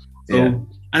much. So,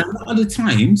 and a lot of the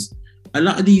times, a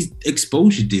lot of these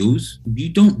exposure deals, you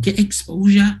don't get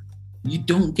exposure. You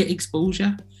don't get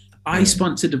exposure. I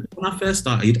sponsored, when I first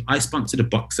started, I sponsored a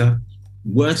boxer.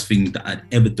 Worst thing that I'd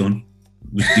ever done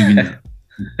was doing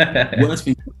that. Worst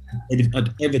thing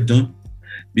I'd ever done,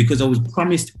 because I was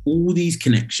promised all these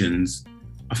connections.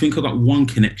 I think I got one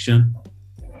connection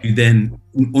who then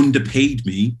underpaid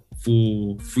me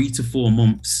for 3 to 4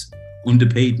 months,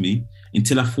 underpaid me.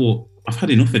 until I thought, I've had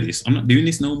enough of this. I'm not doing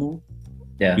this no more.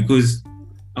 Yeah. Because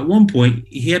at one point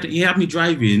he had me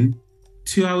driving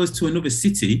 2 hours to another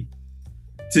city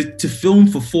to film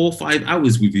for 4 or 5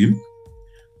 hours with him,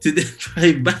 to then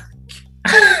drive back.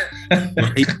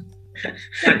 Right?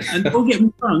 And don't get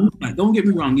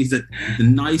me wrong, he's the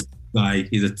nice guy,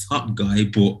 he's a top guy,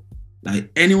 but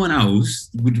like anyone else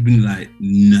would have been like,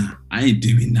 nah, I ain't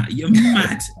doing that. You're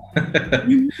mad.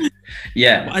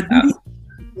 Yeah. But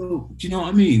do you know what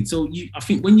I mean? So I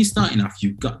think when you're starting off,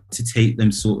 you've got to take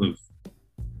them sort of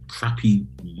crappy,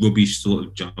 rubbish sort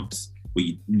of jobs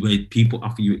where people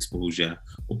offer you exposure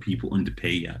or people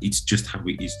underpay you. It's just how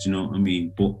it is. Do you know what I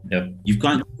mean? But you've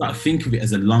got to think of it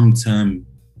as a long-term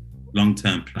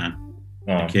plan.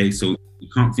 Okay, so you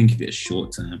can't think of it as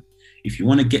short-term. If you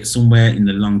want to get somewhere in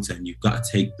the long term, you've got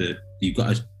to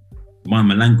mind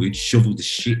my language, shovel the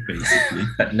shit, basically.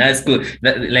 That's good.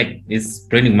 Like, it's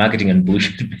branding, marketing, and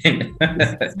bullshit. You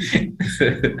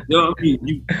know what I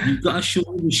mean? You've got to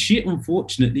shovel the shit,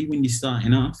 unfortunately, when you're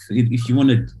starting off, if you want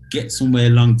to get somewhere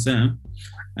long term.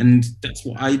 And that's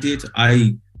what I did.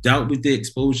 I dealt with the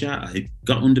exposure, I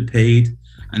got underpaid,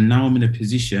 and now I'm in a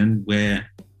position where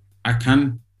I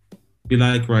can be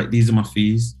like, right, these are my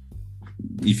fees.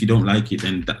 If you don't like it,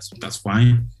 then that's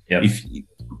fine. Yeah.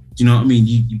 You know what I mean?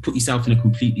 You put yourself in a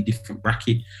completely different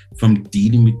bracket from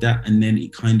dealing with that, and then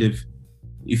it kind of,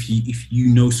 if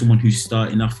you know someone who's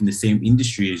starting off in the same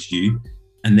industry as you,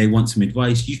 and they want some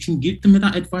advice, you can give them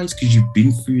that advice because you've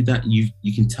been through that. You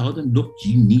can tell them, look,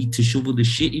 you need to shovel the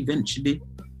shit eventually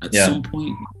at some point.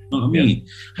 You know what I mean?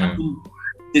 Yeah.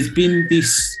 There's been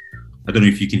this. I don't know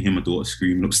if you can hear my daughter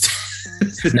screaming upstairs.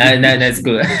 No, that's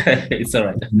good. It's all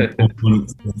right.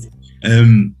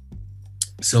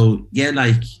 So yeah,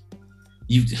 like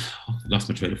lost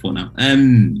my train of thought now.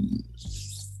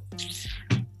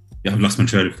 Yeah, I've lost my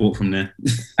train of thought from there.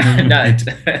 No,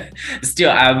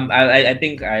 still, I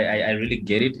think I really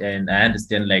get it, and I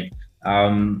understand. Like,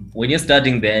 when you're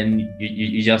starting, then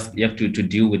you have to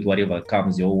deal with whatever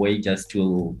comes your way, just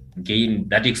to gain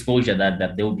that exposure that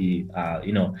there will be,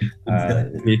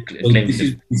 this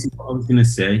is what I was gonna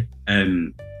say.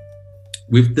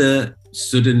 With the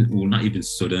sudden, well, not even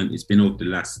sudden, it's been over the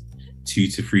last 2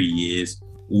 to 3 years,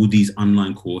 all these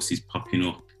online courses popping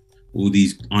up, all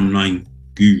these online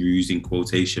gurus in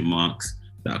quotation marks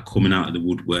that are coming out of the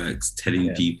woodworks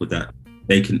telling people that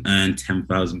they can earn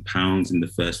 £10,000 in the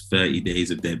first 30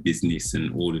 days of their business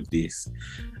and all of this.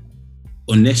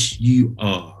 Unless you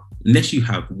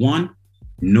have one,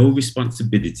 no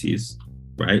responsibilities,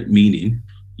 right? Meaning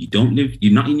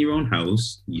you're not in your own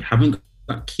house, you haven't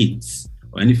got kids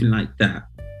or anything like that.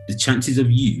 The chances of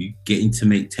you getting to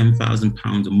make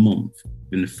 £10,000 a month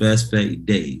in the first 30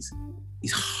 days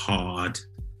is hard.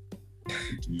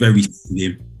 It's very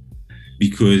slim,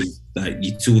 because like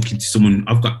you're talking to someone.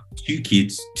 I've got 2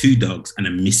 kids, 2 dogs, and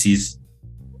a missus.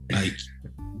 Like,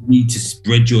 you need to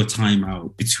spread your time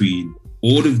out between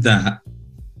all of that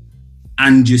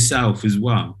and yourself as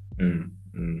well.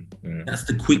 That's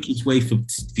the quickest way for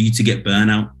you to get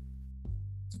burnout.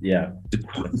 Yeah, the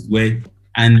quickest way.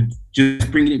 And just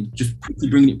quickly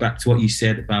bringing it back to what you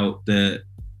said about the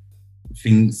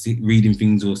things, reading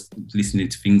things or listening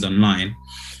to things online.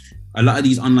 A lot of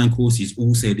these online courses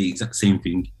all say the exact same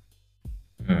thing.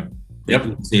 They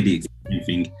all say the exact same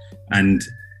thing. And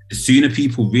the sooner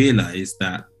people realize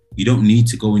that you don't need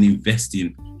to go and invest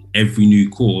in every new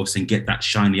course and get that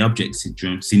shiny object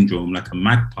syndrome like a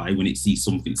magpie when it sees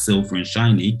something silver and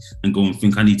shiny and go and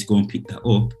think, I need to go and pick that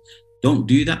up. Don't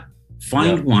do that.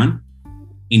 Find one,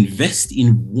 invest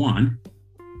in one,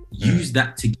 use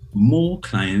that to get more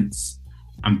clients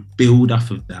and build off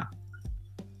of that.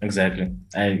 Exactly.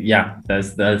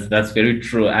 That's very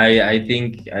true. I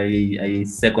think I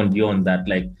second you on that.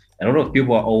 Like, a lot of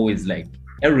people are always like,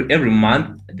 every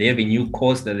month they have a new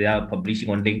course that they are publishing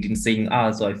on LinkedIn saying,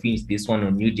 so I finished this one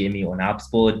on Udemy, on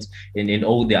HubSpot, and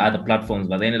all the other platforms.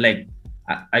 But then, like,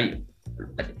 I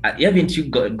haven't you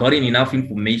gotten enough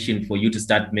information for you to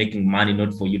start making money,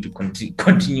 not for you to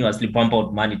continuously pump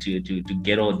out money to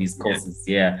get all these courses.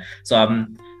 So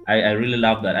I really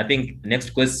love that. I think next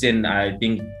question, I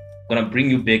think gonna bring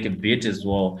you back a bit as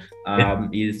well,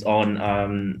 is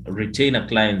on retainer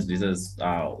clients versus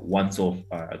once-off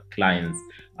clients.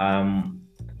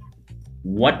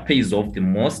 What pays off the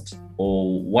most,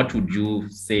 or what would you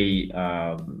say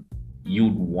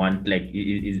you'd want? Like,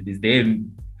 is there?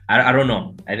 I don't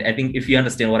know. I think if you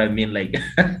understand what I mean, like.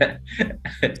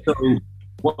 So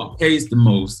what pays the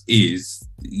most is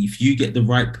if you get the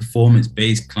right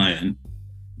performance-based client,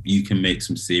 you can make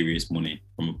some serious money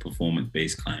from a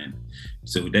performance-based client.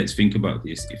 So let's think about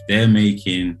this. If they're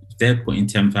putting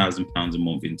 £10,000 a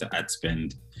month into ad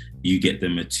spend, you get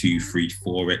them a 2, 3,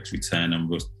 4x return on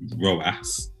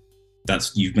ROAS.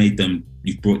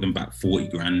 You've brought them back 40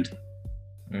 grand.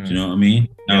 Do you know what I mean?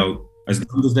 Now, as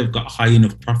long as they've got high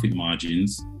enough profit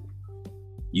margins,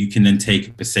 you can then take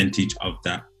a percentage of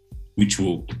that, which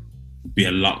will be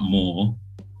a lot more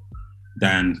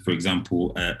than, for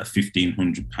example, a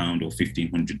 £1,500 or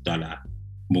 $1,500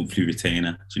 monthly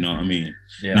retainer. Do you know what I mean?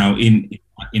 Yeah. Now, in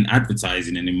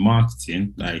advertising and in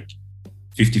marketing, like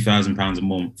 £50,000 a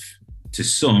month to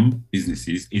some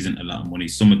businesses isn't a lot of money.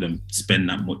 Some of them spend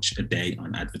that much a day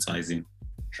on advertising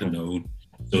alone.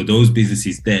 So those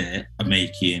businesses there are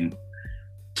making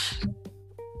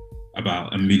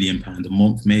about £1 million a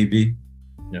month, maybe.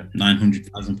 Yeah.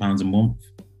 £900,000 a month,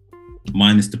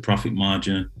 minus the profit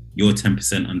margin. You're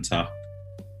 10% on top.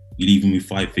 You're leaving with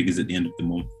 5 figures at the end of the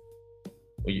month.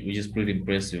 Which is pretty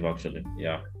impressive, actually.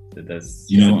 Yeah. That's,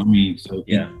 you know what I mean? So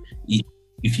yeah.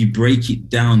 If you break it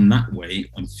down that way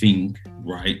and think,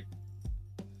 right,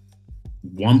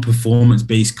 one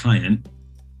performance-based client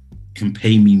can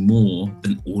pay me more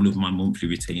than all of my monthly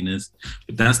retainers.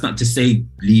 But that's not to say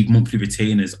leave monthly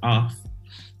retainers off,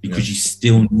 because you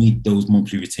still need those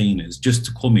monthly retainers just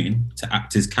to come in to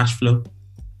act as cash flow.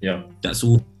 Yeah. That's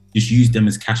all. Just use them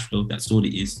as cash flow. That's all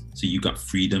it is. So you got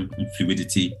freedom and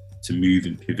fluidity to move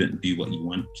and pivot and do what you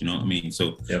want. Do you know what I mean?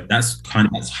 So that's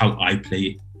how I play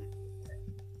it.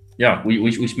 Yeah,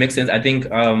 which makes sense. I think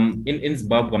in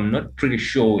Zimbabwe, I'm not pretty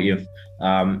sure if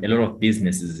a lot of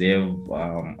businesses have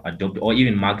adopted, or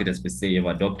even marketers per se have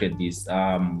adopted this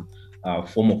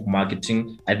form of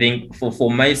marketing. I think for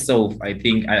myself, I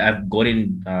think I've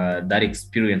gotten that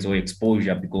experience or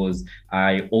exposure because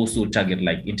I also target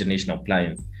like international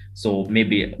clients. So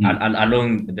maybe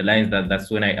along the lines that's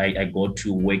when I go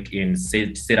to work in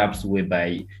setups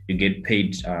whereby you get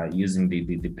paid using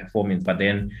the performance. But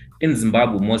then in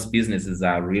Zimbabwe, most businesses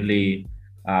are really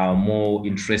more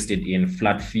interested in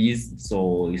flat fees.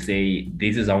 So you say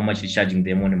this is how much you're charging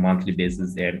them on a monthly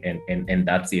basis, and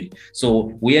that's it.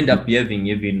 So we end up having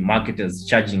even marketers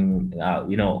charging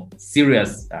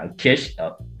serious cash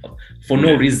for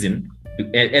no reason.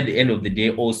 At the end of the day,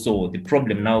 also the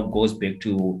problem now goes back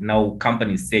to now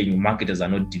companies saying marketers are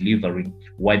not delivering.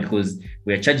 Why? Because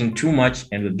we are charging too much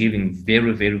and we're giving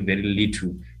very, very, very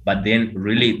little. But then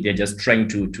really they're just trying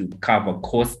to cover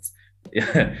costs.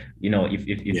 If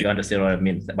you understand what I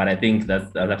mean. But I think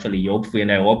that's actually hopeful,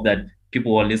 and I hope that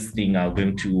people who are listening are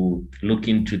going to look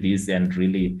into this and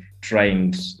really try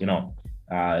and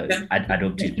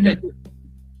adopt it.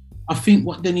 I think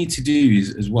what they need to do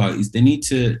is they need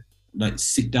to like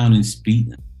sit down and speak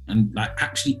and like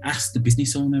actually ask the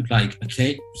business owner, like,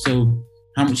 okay, so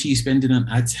how much are you spending on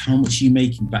ads? How much are you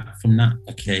making back from that?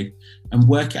 Okay. And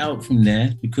work it out from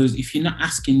there, because if you're not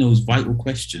asking those vital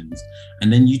questions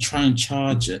and then you try and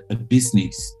charge a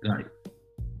business like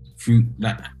through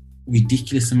like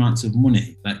ridiculous amounts of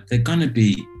money, like they're gonna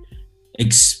be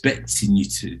expecting you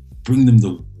to bring them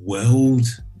the world.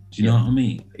 Do you know what I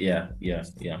mean? Yeah.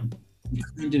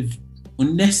 Kind of,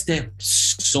 unless they're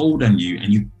sold on you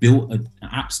and you built an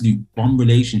absolute bomb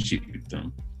relationship with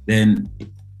them, then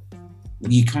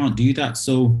you can't do that.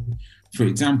 So, for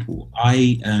example,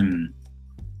 I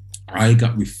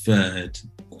got referred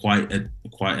quite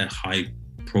a high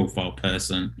profile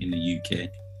person in the UK.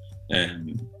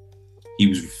 He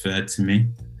was referred to me.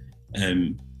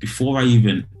 Before I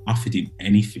even offered him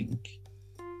anything,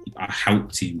 I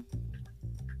helped him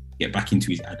get back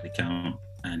into his ad account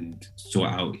and sort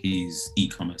out his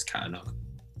e-commerce catalog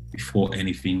before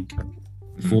anything,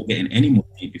 before getting any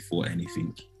money, before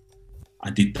anything.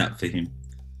 I did that for him.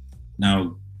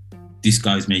 Now, this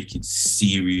guy's making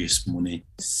serious money,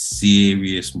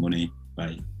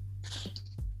 like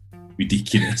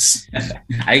ridiculous.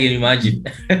 I can imagine.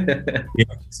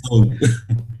 So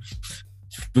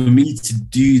for me to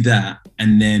do that,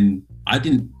 and then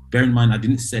bear in mind, I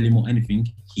didn't sell him or anything.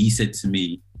 He said to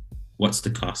me, "What's the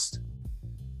cost?"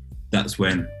 That's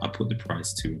when I put the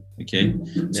price to it. Okay.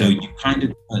 So you kind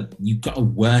of, you've got to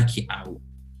work it out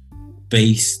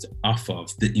based off of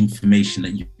the information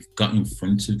that you've got in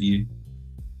front of you.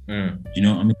 You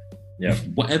know what I mean? Yeah.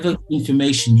 Whatever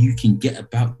information you can get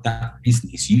about that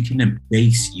business, you can then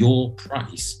base your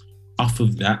price off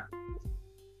of that.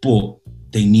 But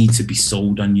they need to be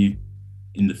sold on you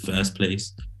in the first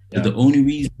place. Yeah. The only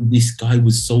reason this guy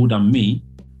was sold on me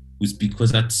was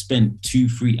because I'd spent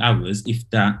 2-3 hours, if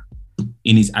that,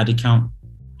 in his ad account,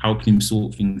 helping him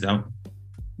sort things out.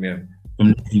 Yeah.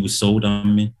 From there, he was sold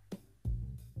on me.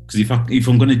 Because if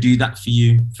I'm going to do that for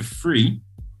you for free,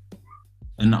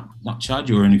 and not charge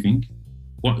you or anything.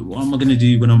 What am I going to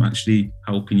do when I'm actually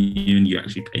helping you and you're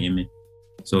actually paying me?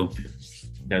 So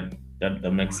that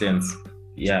makes sense.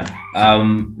 Yeah.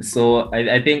 So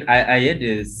I think I had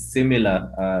a similar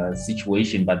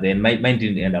situation, but then mine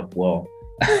didn't end up well.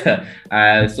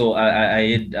 So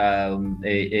I had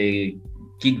a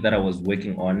gig that I was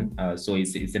working on. So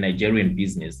it's a Nigerian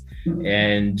business,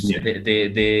 and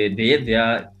they had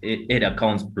their ad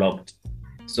accounts blocked.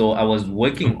 So I was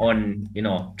working on,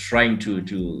 trying to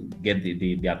get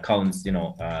the accounts,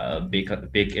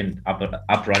 back and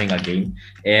up running again.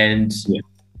 And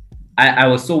I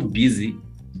was so busy.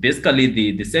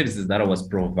 Basically, the services that I was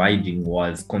providing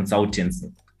was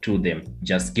consultancy to them,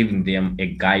 just giving them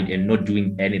a guide and not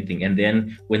doing anything. And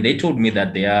then when they told me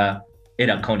that their ad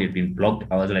account had been blocked,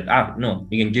 I was like, no,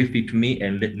 you can give it to me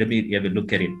and let me have a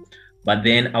look at it. But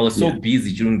then I was so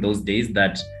busy during those days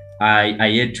that I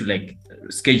had to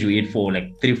schedule it for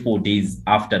 3-4 days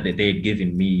after they had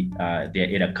given me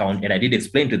their ad account, and I did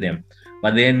explain to them.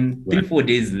 But then 3-4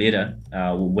 days later,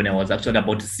 when I was actually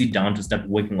about to sit down to start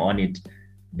working on it,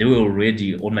 they were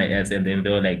already on my ass, and then they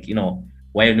were like,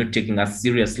 why are you not taking us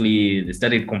seriously? They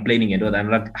started complaining and all that. I'm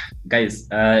like, guys,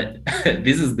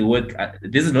 this is the work.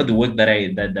 This is not the work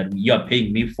that you are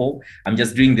paying me for. I'm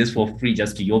just doing this for free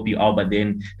just to help you out. But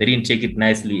then they didn't take it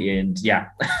nicely, and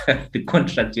the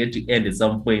contract had to end at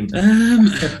some point.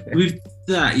 With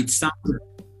that, it sounds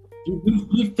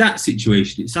with that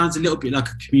situation, it sounds a little bit like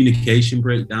a communication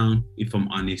breakdown. If I'm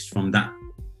honest, from that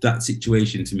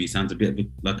situation to me, sounds a bit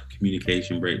like a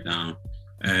communication breakdown.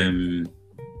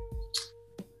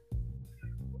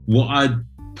 What I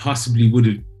possibly would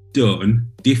have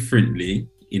done differently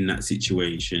in that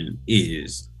situation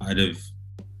is I'd have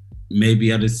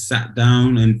sat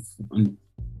down and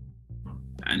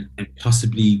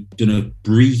possibly done a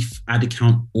brief ad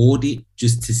account audit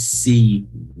just to see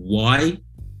why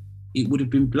it would have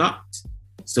been blocked.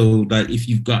 So if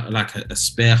you've got a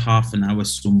spare half an hour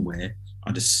somewhere,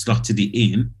 I'd have slotted it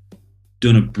in,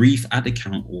 done a brief ad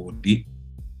account audit,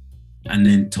 and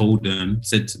then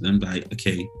said to them,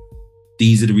 okay,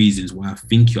 these are the reasons why I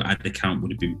think your ad account would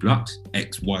have been blocked.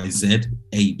 X, Y, Z,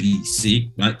 A, B,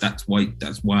 C, right? That's why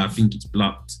I think it's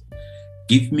blocked.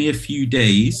 Give me a few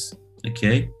days,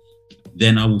 okay?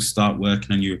 Then I will start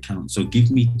working on your account. So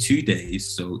give me 2 days.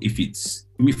 So give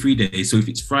me 3 days. So if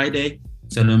it's Friday,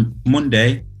 tell them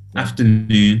Monday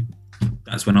afternoon,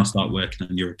 that's when I'll start working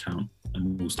on your account,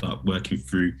 and we'll start working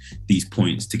through these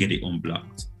points to get it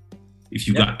unblocked. If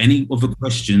you've got any other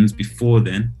questions before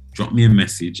then, drop me a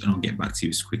message and I'll get back to you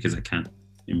as quick as I can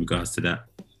in regards to that.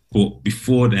 But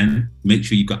before then, make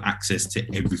sure you've got access to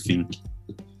everything.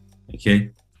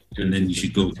 Okay? And then you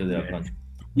should go to the account.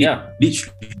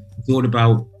 Literally, it's all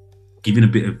about giving a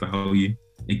bit of value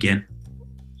again. Do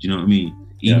you know what I mean?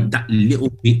 Even that little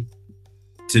bit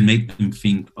to make them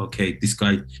think, okay, this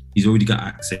guy, he's already got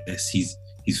access. He's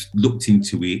looked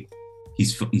into it.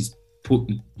 He's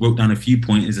wrote down a few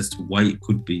pointers as to why it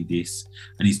could be this,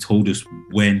 and he's told us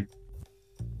when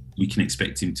we can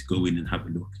expect him to go in and have a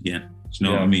look again. Do you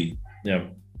know what I mean? Yeah,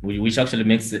 which actually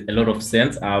makes a lot of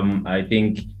sense. I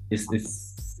think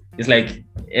it's like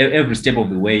every step of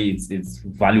the way, it's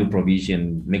value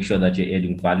provision. Make sure that you're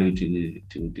adding value to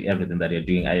everything that you're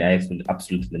doing. I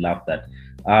absolutely love that.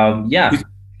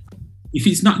 If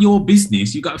it's not your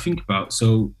business, you got to think about.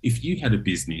 So if you had a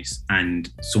business and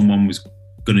someone was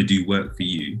going to do work for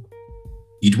you,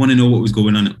 you'd want to know what was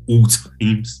going on at all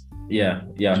times. True.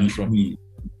 You want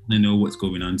to know what's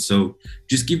going on. So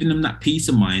just giving them that peace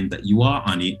of mind that you are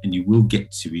on it and you will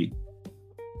get to it,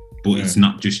 but it's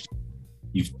not just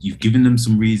you've given them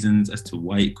some reasons as to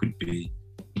why it could be,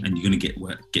 and you're going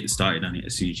to get started on it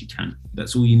as soon as you can.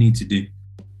 That's all you need to do.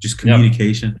 Just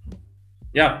communication.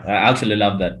 I actually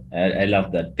love that. I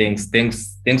love that. Thanks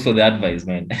for the advice,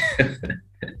 man.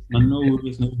 No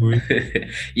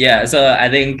worries. So I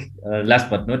think last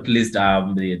but not least,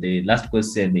 the last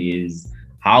question is,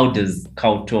 how does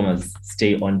Carl Thomas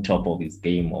stay on top of his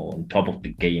game, or on top of the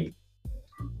game?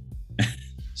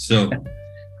 So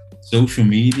social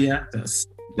media, that's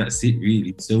it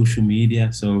really. Social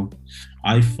media. So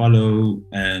I follow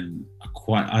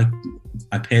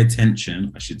I pay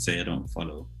attention, I should say. I don't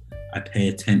follow. I pay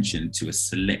attention to a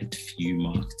select few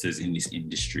marketers in this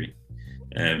industry.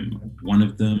 One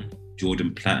of them,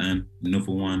 Jordan Platten,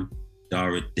 another one,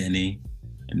 Dara Denny,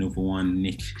 another one,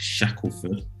 Nick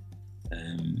Shackelford.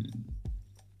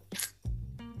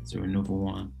 Is there another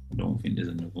one? I don't think there's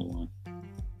another one.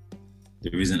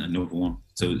 There isn't another one.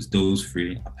 So it's those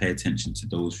three. I pay attention to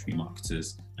those three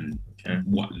marketers and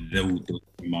what those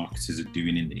marketers are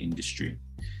doing in the industry.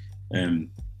 And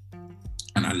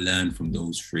I learn from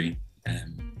those three.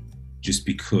 just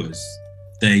because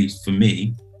they, for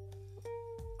me,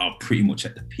 are pretty much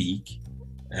at the peak.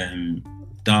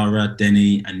 Dara,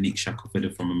 Denny, and Nick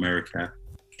Shackelford from America.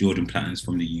 Jordan Platten's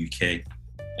from the UK.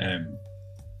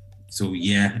 So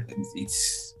yeah,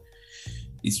 it's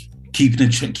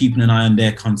keeping an eye on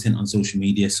their content on social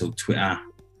media. So Twitter,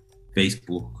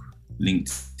 Facebook,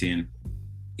 LinkedIn,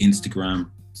 Instagram,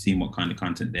 seeing what kind of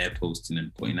content they're posting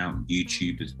and putting out on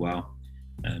YouTube as well.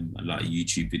 A lot of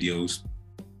YouTube videos.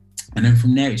 And then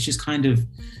from there, it's just kind of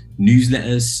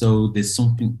newsletters. So there's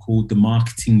something called the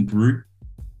Marketing Brew.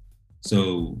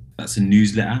 So that's a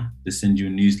newsletter. They send you a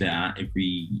newsletter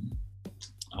every,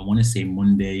 I want to say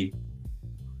Monday,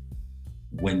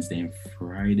 Wednesday and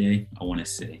Friday, I want to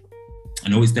say. I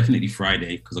know it's definitely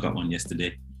Friday because I got one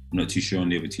yesterday. I'm not too sure on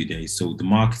the other 2 days. So the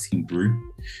Marketing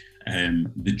Brew,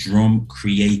 the Drum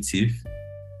Creative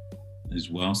as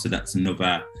well. So that's a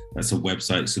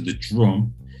website. So the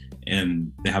Drum,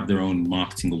 they have their own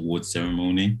marketing award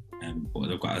ceremony, but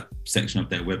they've got a section of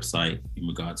their website in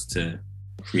regards to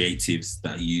creatives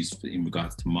that are used in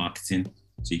regards to marketing.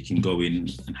 So you can go in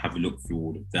and have a look through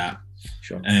all of that.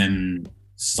 Sure.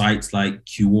 Sites like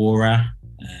Quora,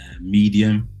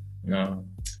 Medium,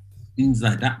 things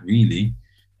like that, really.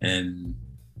 And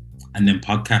then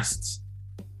podcasts.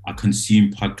 I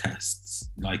consume podcasts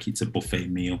like it's a buffet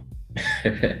meal.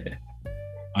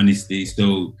 Honestly,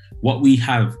 so what we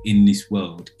have in this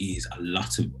world is a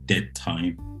lot of dead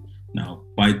time. Now,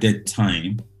 by dead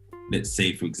time, let's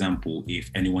say, for example, if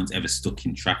anyone's ever stuck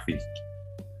in traffic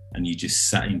and you just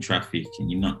sat in traffic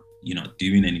and you're not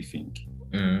doing anything,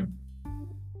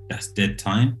 that's dead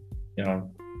time. Yeah.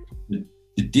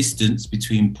 The distance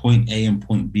between point A and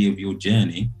point B of your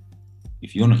journey,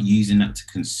 if you're not using that to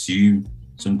consume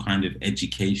some kind of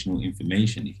educational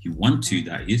information, if you want to,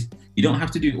 that is, you don't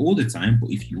have to do it all the time, but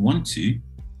if you want to,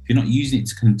 if you're not using it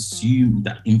to consume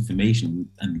that information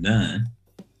and learn,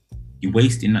 you're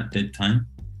wasting that dead time.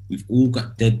 We've all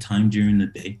got dead time during the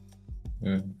day.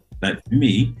 Like for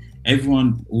me,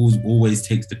 everyone always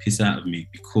takes the piss out of me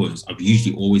because I've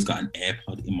usually always got an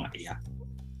AirPod in my ear.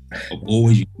 I've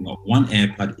always got one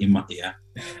AirPod in my ear.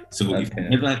 So if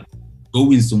I'm ever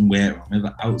going somewhere or I'm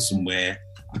ever out somewhere,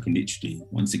 I can literally,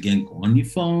 once again, go on your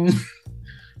phone,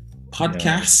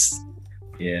 podcasts,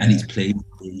 and it's played.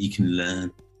 You can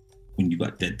learn when you've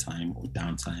got dead time or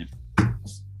downtime.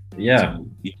 Yeah. So,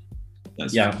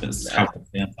 that's how I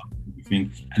feel about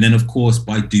everything. And then, of course,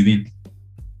 by doing.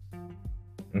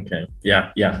 Okay.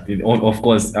 Yeah. Of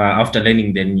course, after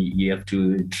learning, then you have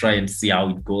to try and see how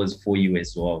it goes for you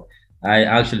as well. I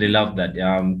actually love that.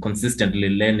 Consistently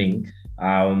learning.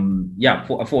 For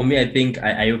me, I think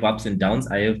I have ups and downs.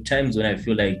 I have times when I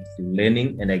feel like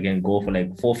learning and I can go for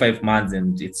like 4 or 5 months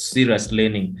and it's serious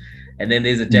learning. And then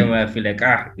there's a time where I feel like,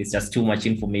 it's just too much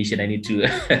information. I need to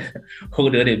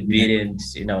hold on a bit and,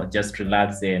 just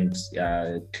relax and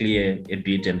clear a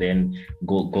bit and then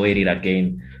go at it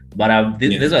again. But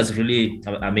this was really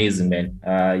amazing, man.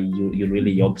 You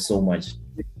really helped so much.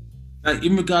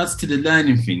 In regards to the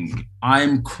learning thing,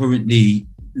 I'm currently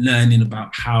learning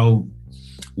about how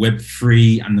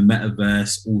Web3 and the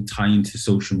metaverse all tie into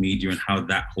social media and how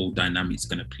that whole dynamic is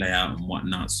going to play out and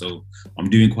whatnot. So I'm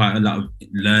doing quite a lot of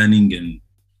learning and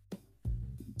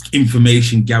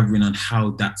information gathering on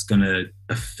how that's going to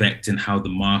affect and how the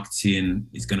marketing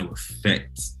is going to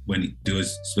affect when it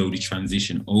does slowly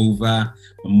transition over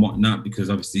and whatnot, because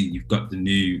obviously you've got the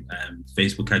new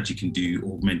Facebook ads. You can do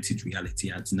augmented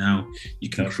reality ads now. You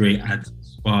can create ads,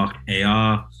 Spark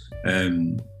AR.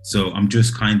 So I'm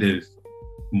just kind of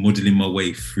muddling my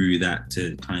way through that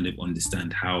to kind of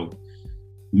understand how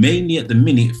mainly at the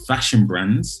minute fashion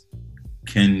brands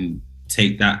can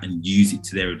take that and use it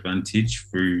to their advantage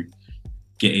through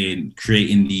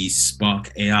creating these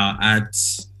Spark AR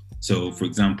ads. So for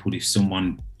example, if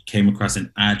someone came across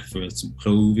an ad for some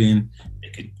clothing, they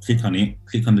could click on it,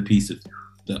 click on the piece of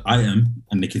the item,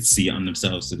 and they could see it on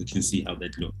themselves, so they can see how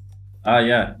they'd look.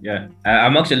 Yeah.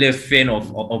 I'm actually a fan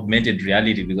of augmented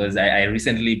reality because I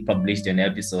recently published an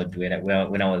episode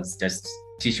when I was just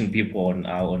teaching people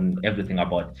on everything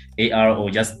about AR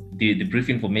or just the brief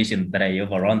information that I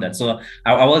have around that. So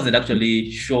I wasn't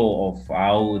actually sure of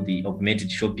how the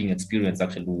augmented shopping experience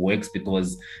actually works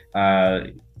because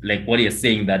like what you're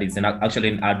saying, that it's actually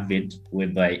an advert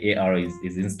whereby AR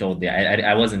is installed there.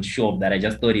 I wasn't sure of that. I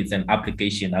just thought it's an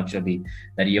application actually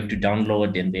that you have to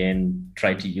download and then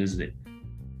try to use it.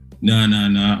 No.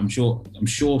 I'm sure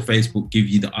Facebook give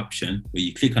you the option where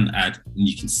you click on the ad and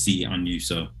you can see it on you.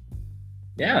 So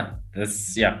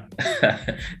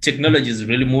technology is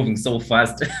really moving so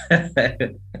fast.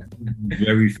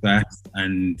 Very fast.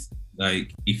 And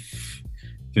like if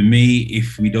For me,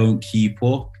 if we don't keep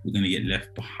up, we're going to get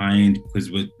left behind because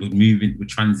we're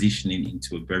transitioning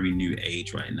into a very new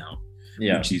age right now,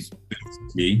 which is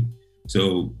basically.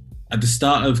 So at the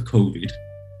start of COVID,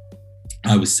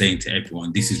 I was saying to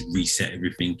everyone, this is reset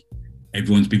everything.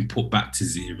 Everyone's been put back to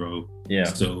zero. Yeah.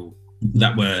 So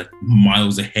that were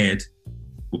miles ahead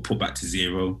were put back to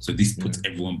zero. So this puts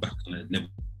everyone back on a level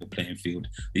playing field.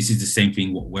 This is the same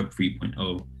thing what Web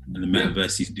 3.0 and the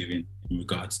metaverse is doing in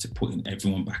regards to putting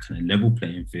everyone back on a level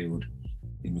playing field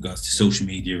in regards to social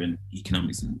media and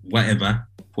economics and whatever,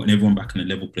 putting everyone back on a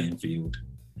level playing field.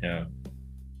 Yeah.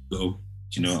 So,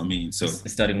 do you know what I mean? So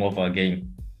starting off our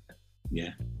game.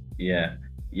 Yeah.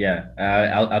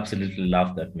 I absolutely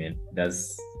love that, man.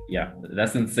 That's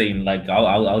insane. Like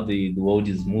how the world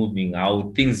is moving,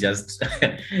 how things just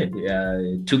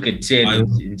took a turn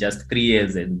in just 3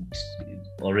 years, and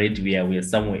already we are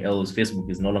somewhere else. Facebook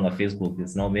is no longer Facebook;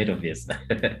 it's now metaverse.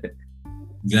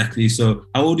 Exactly. So,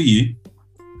 how old are you?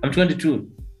 I'm 22.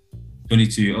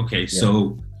 22. Okay. Yeah.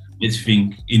 So let's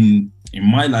think in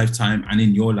my lifetime and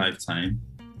in your lifetime,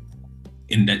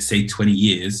 in let's say 20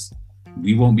 years.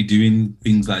 We won't be doing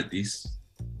things like this.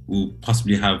 We'll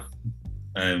possibly have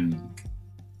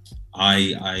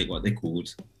what they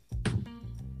called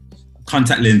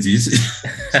contact lenses.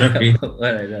 Sorry.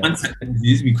 Contact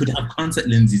lenses. We could have contact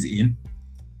lenses in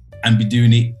and be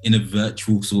doing it in a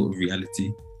virtual sort of reality.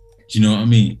 Do you know what I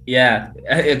mean? Yeah,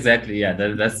 exactly. Yeah,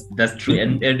 that's true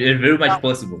and very much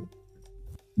possible.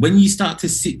 When you start to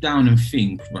sit down and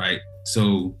think, right?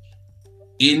 So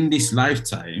in this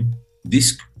lifetime,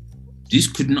 this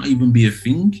could not even be a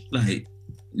thing, like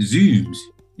Zooms.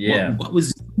 Yeah. What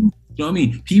was, you know what I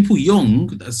mean? People young,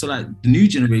 so like the new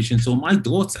generation. So my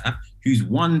daughter, who's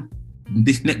one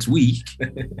next week,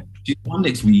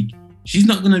 she's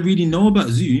not going to really know about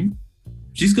Zoom.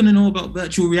 She's going to know about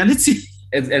virtual reality.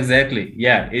 Exactly.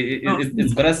 Yeah.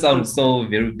 It's going to sound so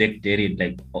very dated,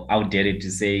 like outdated to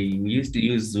say we used to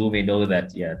use Zoom and all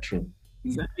that. Yeah, true.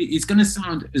 Exactly. It's going to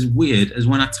sound as weird as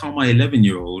when I tell my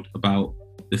 11-year-old about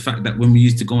the fact that when we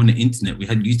used to go on the internet, we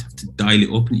used to have to dial it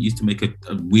up and it used to make a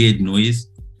weird noise.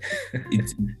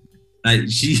 It's like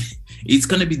it's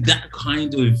gonna be that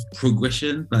kind of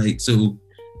progression. Like so,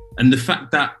 and the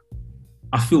fact that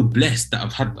I feel blessed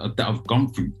that I've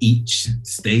gone through each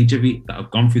stage of it, that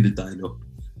I've gone through the dial up.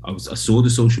 I saw the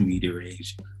social media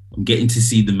age. I'm getting to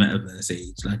see the metaverse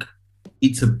age. Like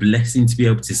it's a blessing to be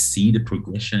able to see the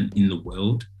progression in the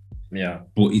world. Yeah.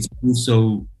 But it's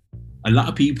also a lot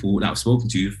of people that I've spoken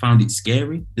to found it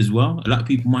scary as well. A lot of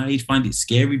people my age find it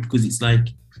scary because it's like,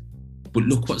 but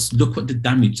look what the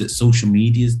damage that social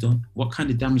media has done. What kind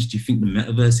of damage do you think the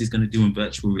metaverse is going to do in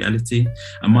virtual reality?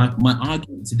 And my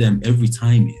argument to them every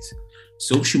time is,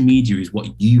 social media is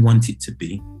what you want it to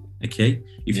be. Okay,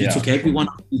 if you took everyone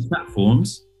off these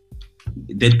platforms,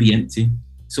 they'd be empty.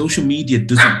 Social media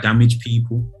doesn't damage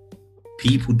people.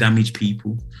 People damage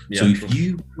people. So if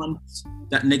you want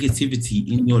that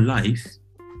negativity in your life,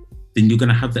 then you're going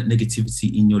to have that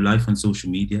negativity in your life on social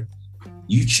media.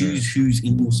 You choose who's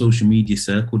in your social media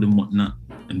circle and whatnot,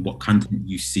 and what content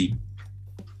you see.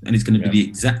 And it's going to be the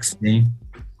exact same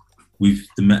with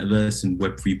the metaverse and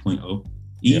Web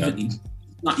 3.0.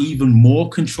 Not even more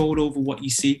control over what you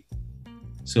see.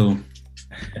 So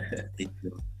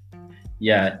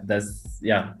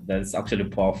that's actually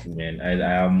powerful, man.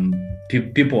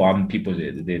 People.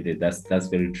 That's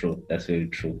very true. That's very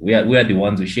true. We are the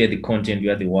ones who share the content. We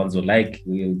are the ones who like.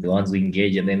 We are the ones who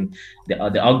engage, and then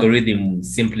the algorithm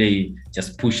simply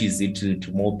just pushes it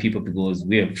to more people because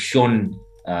we have shown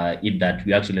it that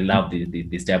we actually love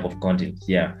this type of content.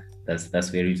 Yeah, that's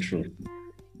very true.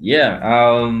 Yeah.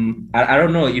 I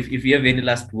don't know if you have any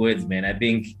last words, man. I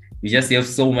think we just have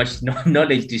so much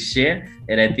knowledge to share,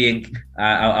 and I think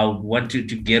I would want to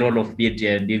get all of it.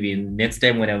 And even next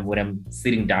time when I'm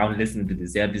sitting down listening to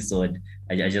this episode,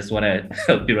 I just want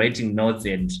to be writing notes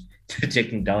and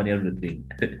checking down everything.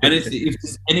 And if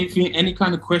there's any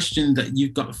kind of question that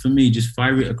you've got for me, just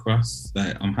fire it across.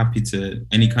 Like I'm happy to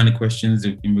any kind of questions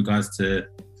in regards to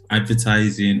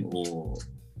advertising or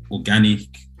organic,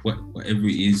 whatever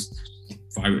it is,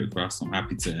 fire it across. I'm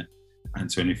happy to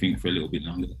answer anything for a little bit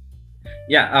longer.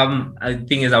 Yeah, I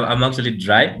think is I'm actually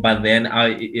dry, but then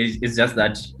it's just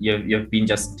that you've been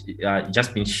just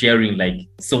been sharing like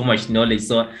so much knowledge.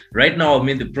 So right now I'm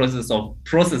in the process of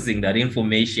processing that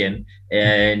information,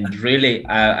 and really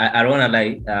I don't wanna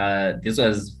lie, this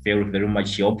was very, very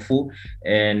much helpful.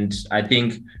 And I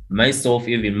think myself,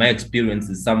 even my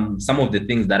experiences, some of the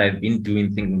things that I've been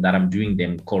doing, thinking that I'm doing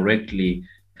them correctly,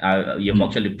 you've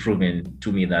actually proven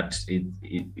to me that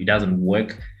it doesn't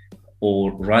work.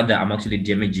 or rather I'm actually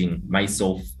damaging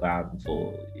myself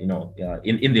for, in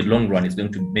the long run, it's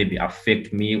going to maybe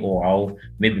affect me, or how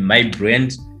maybe my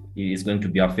brand is going to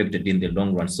be affected in the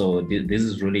long run. So this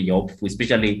is really helpful,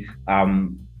 especially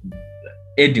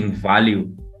adding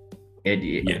value at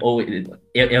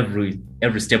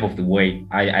every step of the way.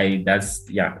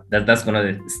 That's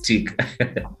gonna stick.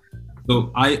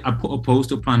 So I put a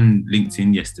post up on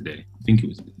LinkedIn yesterday. I think it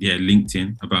was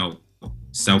LinkedIn, about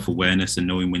self-awareness and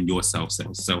knowing when you're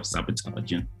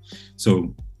self-sabotaging.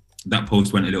 So that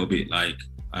post went a little bit like,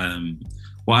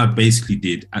 what I basically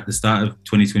did at the start of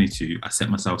 2022, I set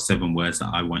myself 7 words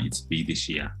that I wanted to be this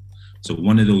year. So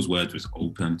one of those words was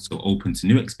open. So open to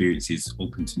new experiences,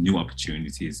 open to new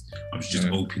opportunities. I was just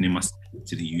opening myself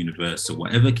to the universe. So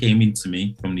whatever came into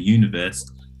me from the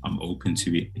universe, I'm open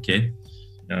to it. Okay.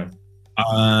 Yeah.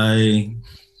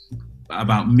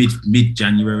 About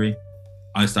mid-January,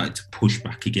 I started to push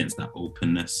back against that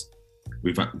openness.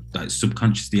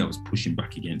 Subconsciously, I was pushing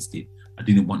back against it. I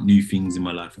didn't want new things in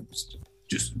my life. I was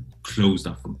just closed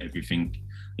off from everything,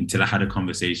 until I had a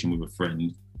conversation with a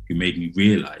friend who made me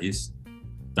realize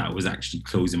that I was actually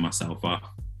closing myself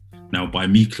off. Now, by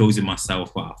me closing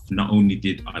myself off, not only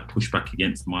did I push back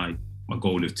against my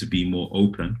goal of to be more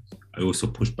open, I also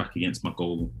pushed back against my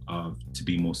goal of to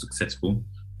be more successful,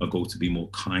 my goal to be more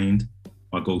kind,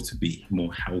 my goal to be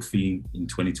more healthy in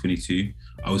 2022.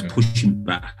 I was pushing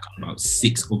back about 5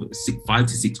 to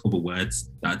 6 other words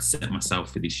that I'd set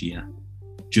myself for this year,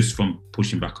 just from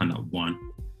pushing back on that one.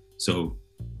 So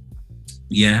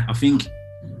yeah, I think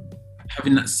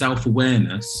having that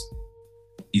self-awareness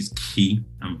is key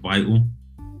and vital.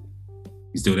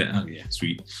 You still there? Oh yeah,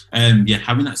 sweet.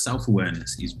 Having that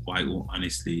self-awareness is vital,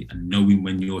 honestly, and knowing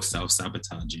when you're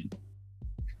self-sabotaging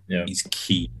is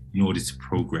key in order to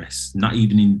progress, not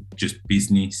even in just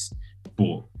business,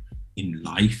 but in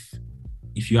life.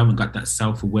 If you haven't got that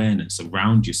self-awareness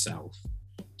around yourself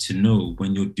to know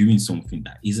when you're doing something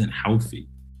that isn't healthy,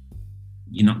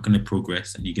 you're not going to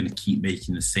progress, and you're going to keep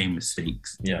making the same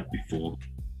mistakes before.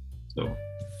 So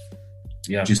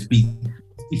just be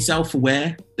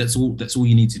self-aware. That's all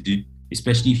you need to do,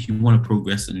 especially if you want to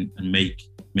progress and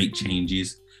make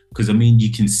changes. Because I mean,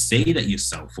 you can say that you're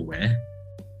self-aware,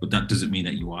 but that doesn't mean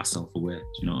that you are self-aware. Do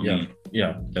you know what I mean?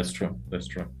 Yeah, that's true.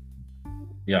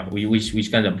 Yeah,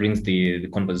 which kind of brings the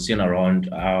conversation around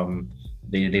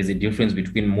there's a difference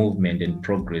between movement and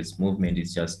progress. Movement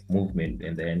is just movement,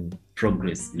 and then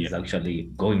progress is actually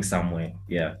going somewhere.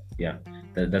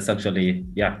 That's actually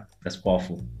that's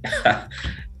powerful.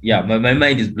 My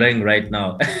mind is blowing right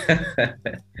now.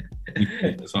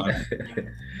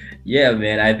 Yeah,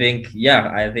 man. I think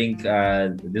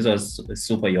this was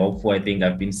super helpful. I think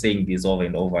I've been saying this over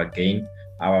and over again.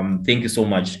 Thank you so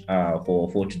much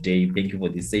for today. Thank you for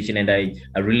this session, and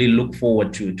I really look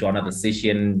forward to another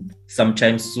session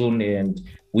sometime soon, and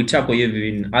we tackle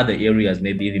even other areas,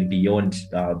 maybe even beyond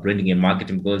branding and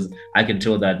marketing, because I can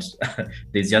tell that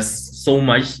there's just so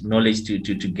much knowledge to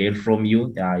gain from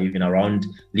you, even around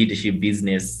leadership,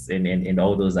 business, and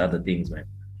all those other things, man.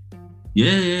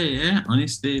 Yeah.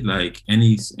 Honestly, like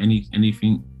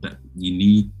anything that you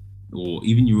need, or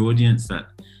even your audience that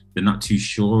they're not too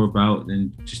sure about,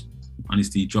 then just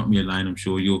honestly drop me a line. I'm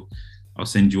sure I'll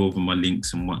send you over my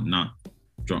links and whatnot.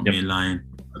 Drop me a line.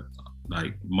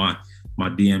 Like my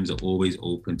DMs are always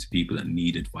open to people that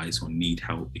need advice or need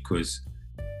help, because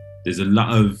there's a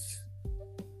lot of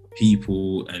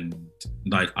people, and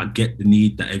like I get the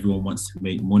need that everyone wants to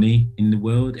make money in the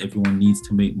world. Everyone needs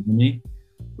to make money,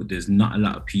 but there's not a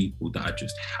lot of people that are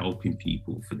just helping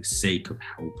people for the sake of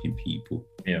helping people.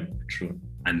 Yeah, true.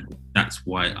 And that's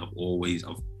why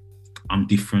I'm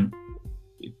different,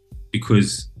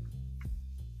 because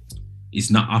it's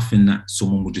not often that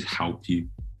someone will just help you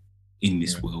in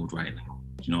this world right now.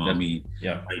 Do you know what I mean?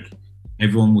 Yeah. Like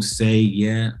everyone will say,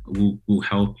 we'll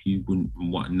help you and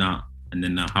whatnot, and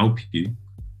then they'll help you,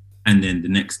 and then the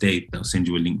next day they'll send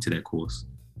you a link to their course.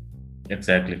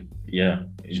 Exactly. Yeah.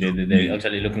 They're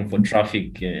actually looking for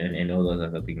traffic and all those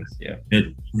other things. Yeah.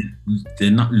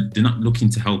 They're not looking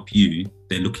to help you.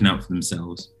 They're looking out for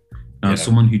themselves. Now,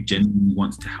 someone who genuinely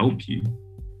wants to help you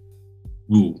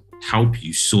will help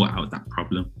you sort out that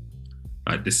problem.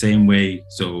 Like the same way.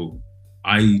 So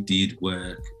I did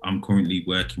work. I'm currently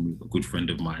working with a good friend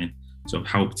of mine. So I've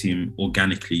helped him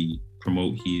organically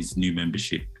promote his new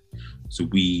membership. So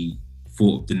we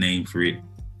thought of the name for it.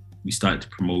 We started the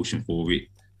promotion for it.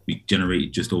 We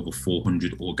generated just over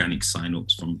 400 organic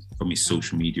signups from his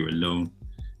social media alone.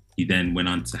 He then went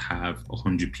on to have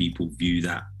 100 people view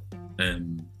that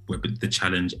the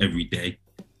challenge every day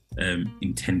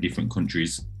in 10 different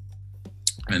countries.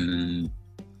 And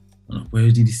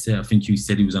where did he say? I think he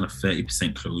said he was on a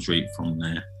 30% close rate from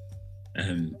there,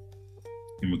 in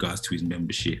regards to his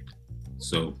membership.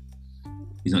 So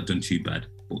he's not done too bad.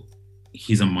 But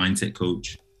he's a mindset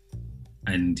coach,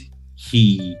 and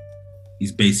he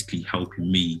is basically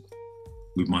helping me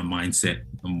with my mindset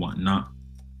and whatnot,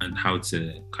 and how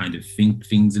to kind of think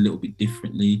things a little bit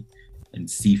differently and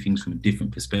see things from a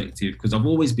different perspective. Because I've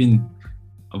always been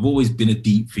a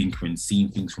deep thinker and seeing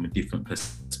things from a different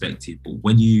perspective. But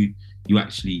when you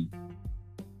actually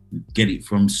get it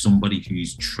from somebody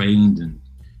who's trained and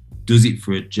does it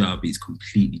for a job, it's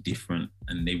completely different.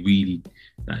 And they really,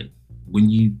 like, when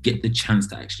you get the chance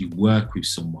to actually work with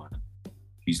someone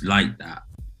who's like that,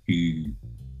 who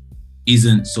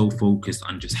isn't so focused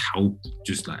on just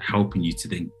helping you to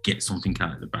then get something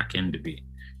out of the back end of it,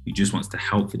 who just wants to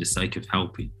help for the sake of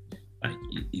helping, like,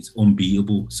 it's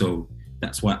unbeatable. So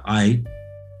that's why I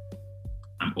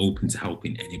am open to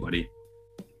helping anybody.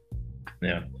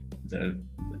 Yeah,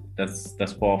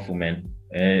 that's powerful, man.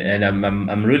 And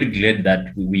I'm really glad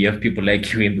that we have people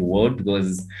like you in the world,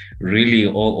 because really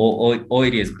all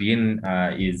it has been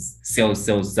is sales.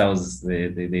 There's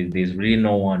really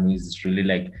no one who's really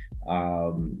like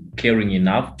caring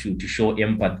enough to show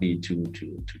empathy to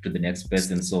the next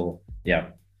person. So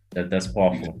yeah, that's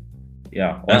powerful.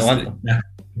 Yeah,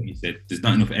 what you said. There's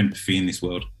not enough empathy in this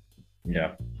world.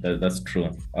 Yeah, that's true.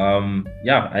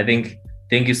 Yeah, I think.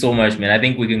 Thank you so much, man. I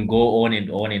think we can go on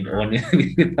and on and on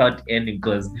without ending,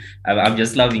 because I'm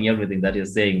just loving everything that you're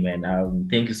saying, man.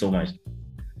 Thank you so much.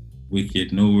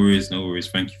 Wicked. No worries.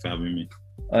 Thank you for having me.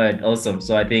 All right, awesome.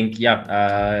 So I think,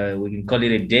 yeah, we can call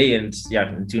it a day, and yeah,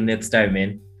 until next time,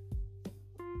 man.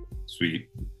 Sweet.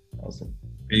 Awesome.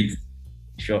 Peace.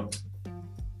 Sure.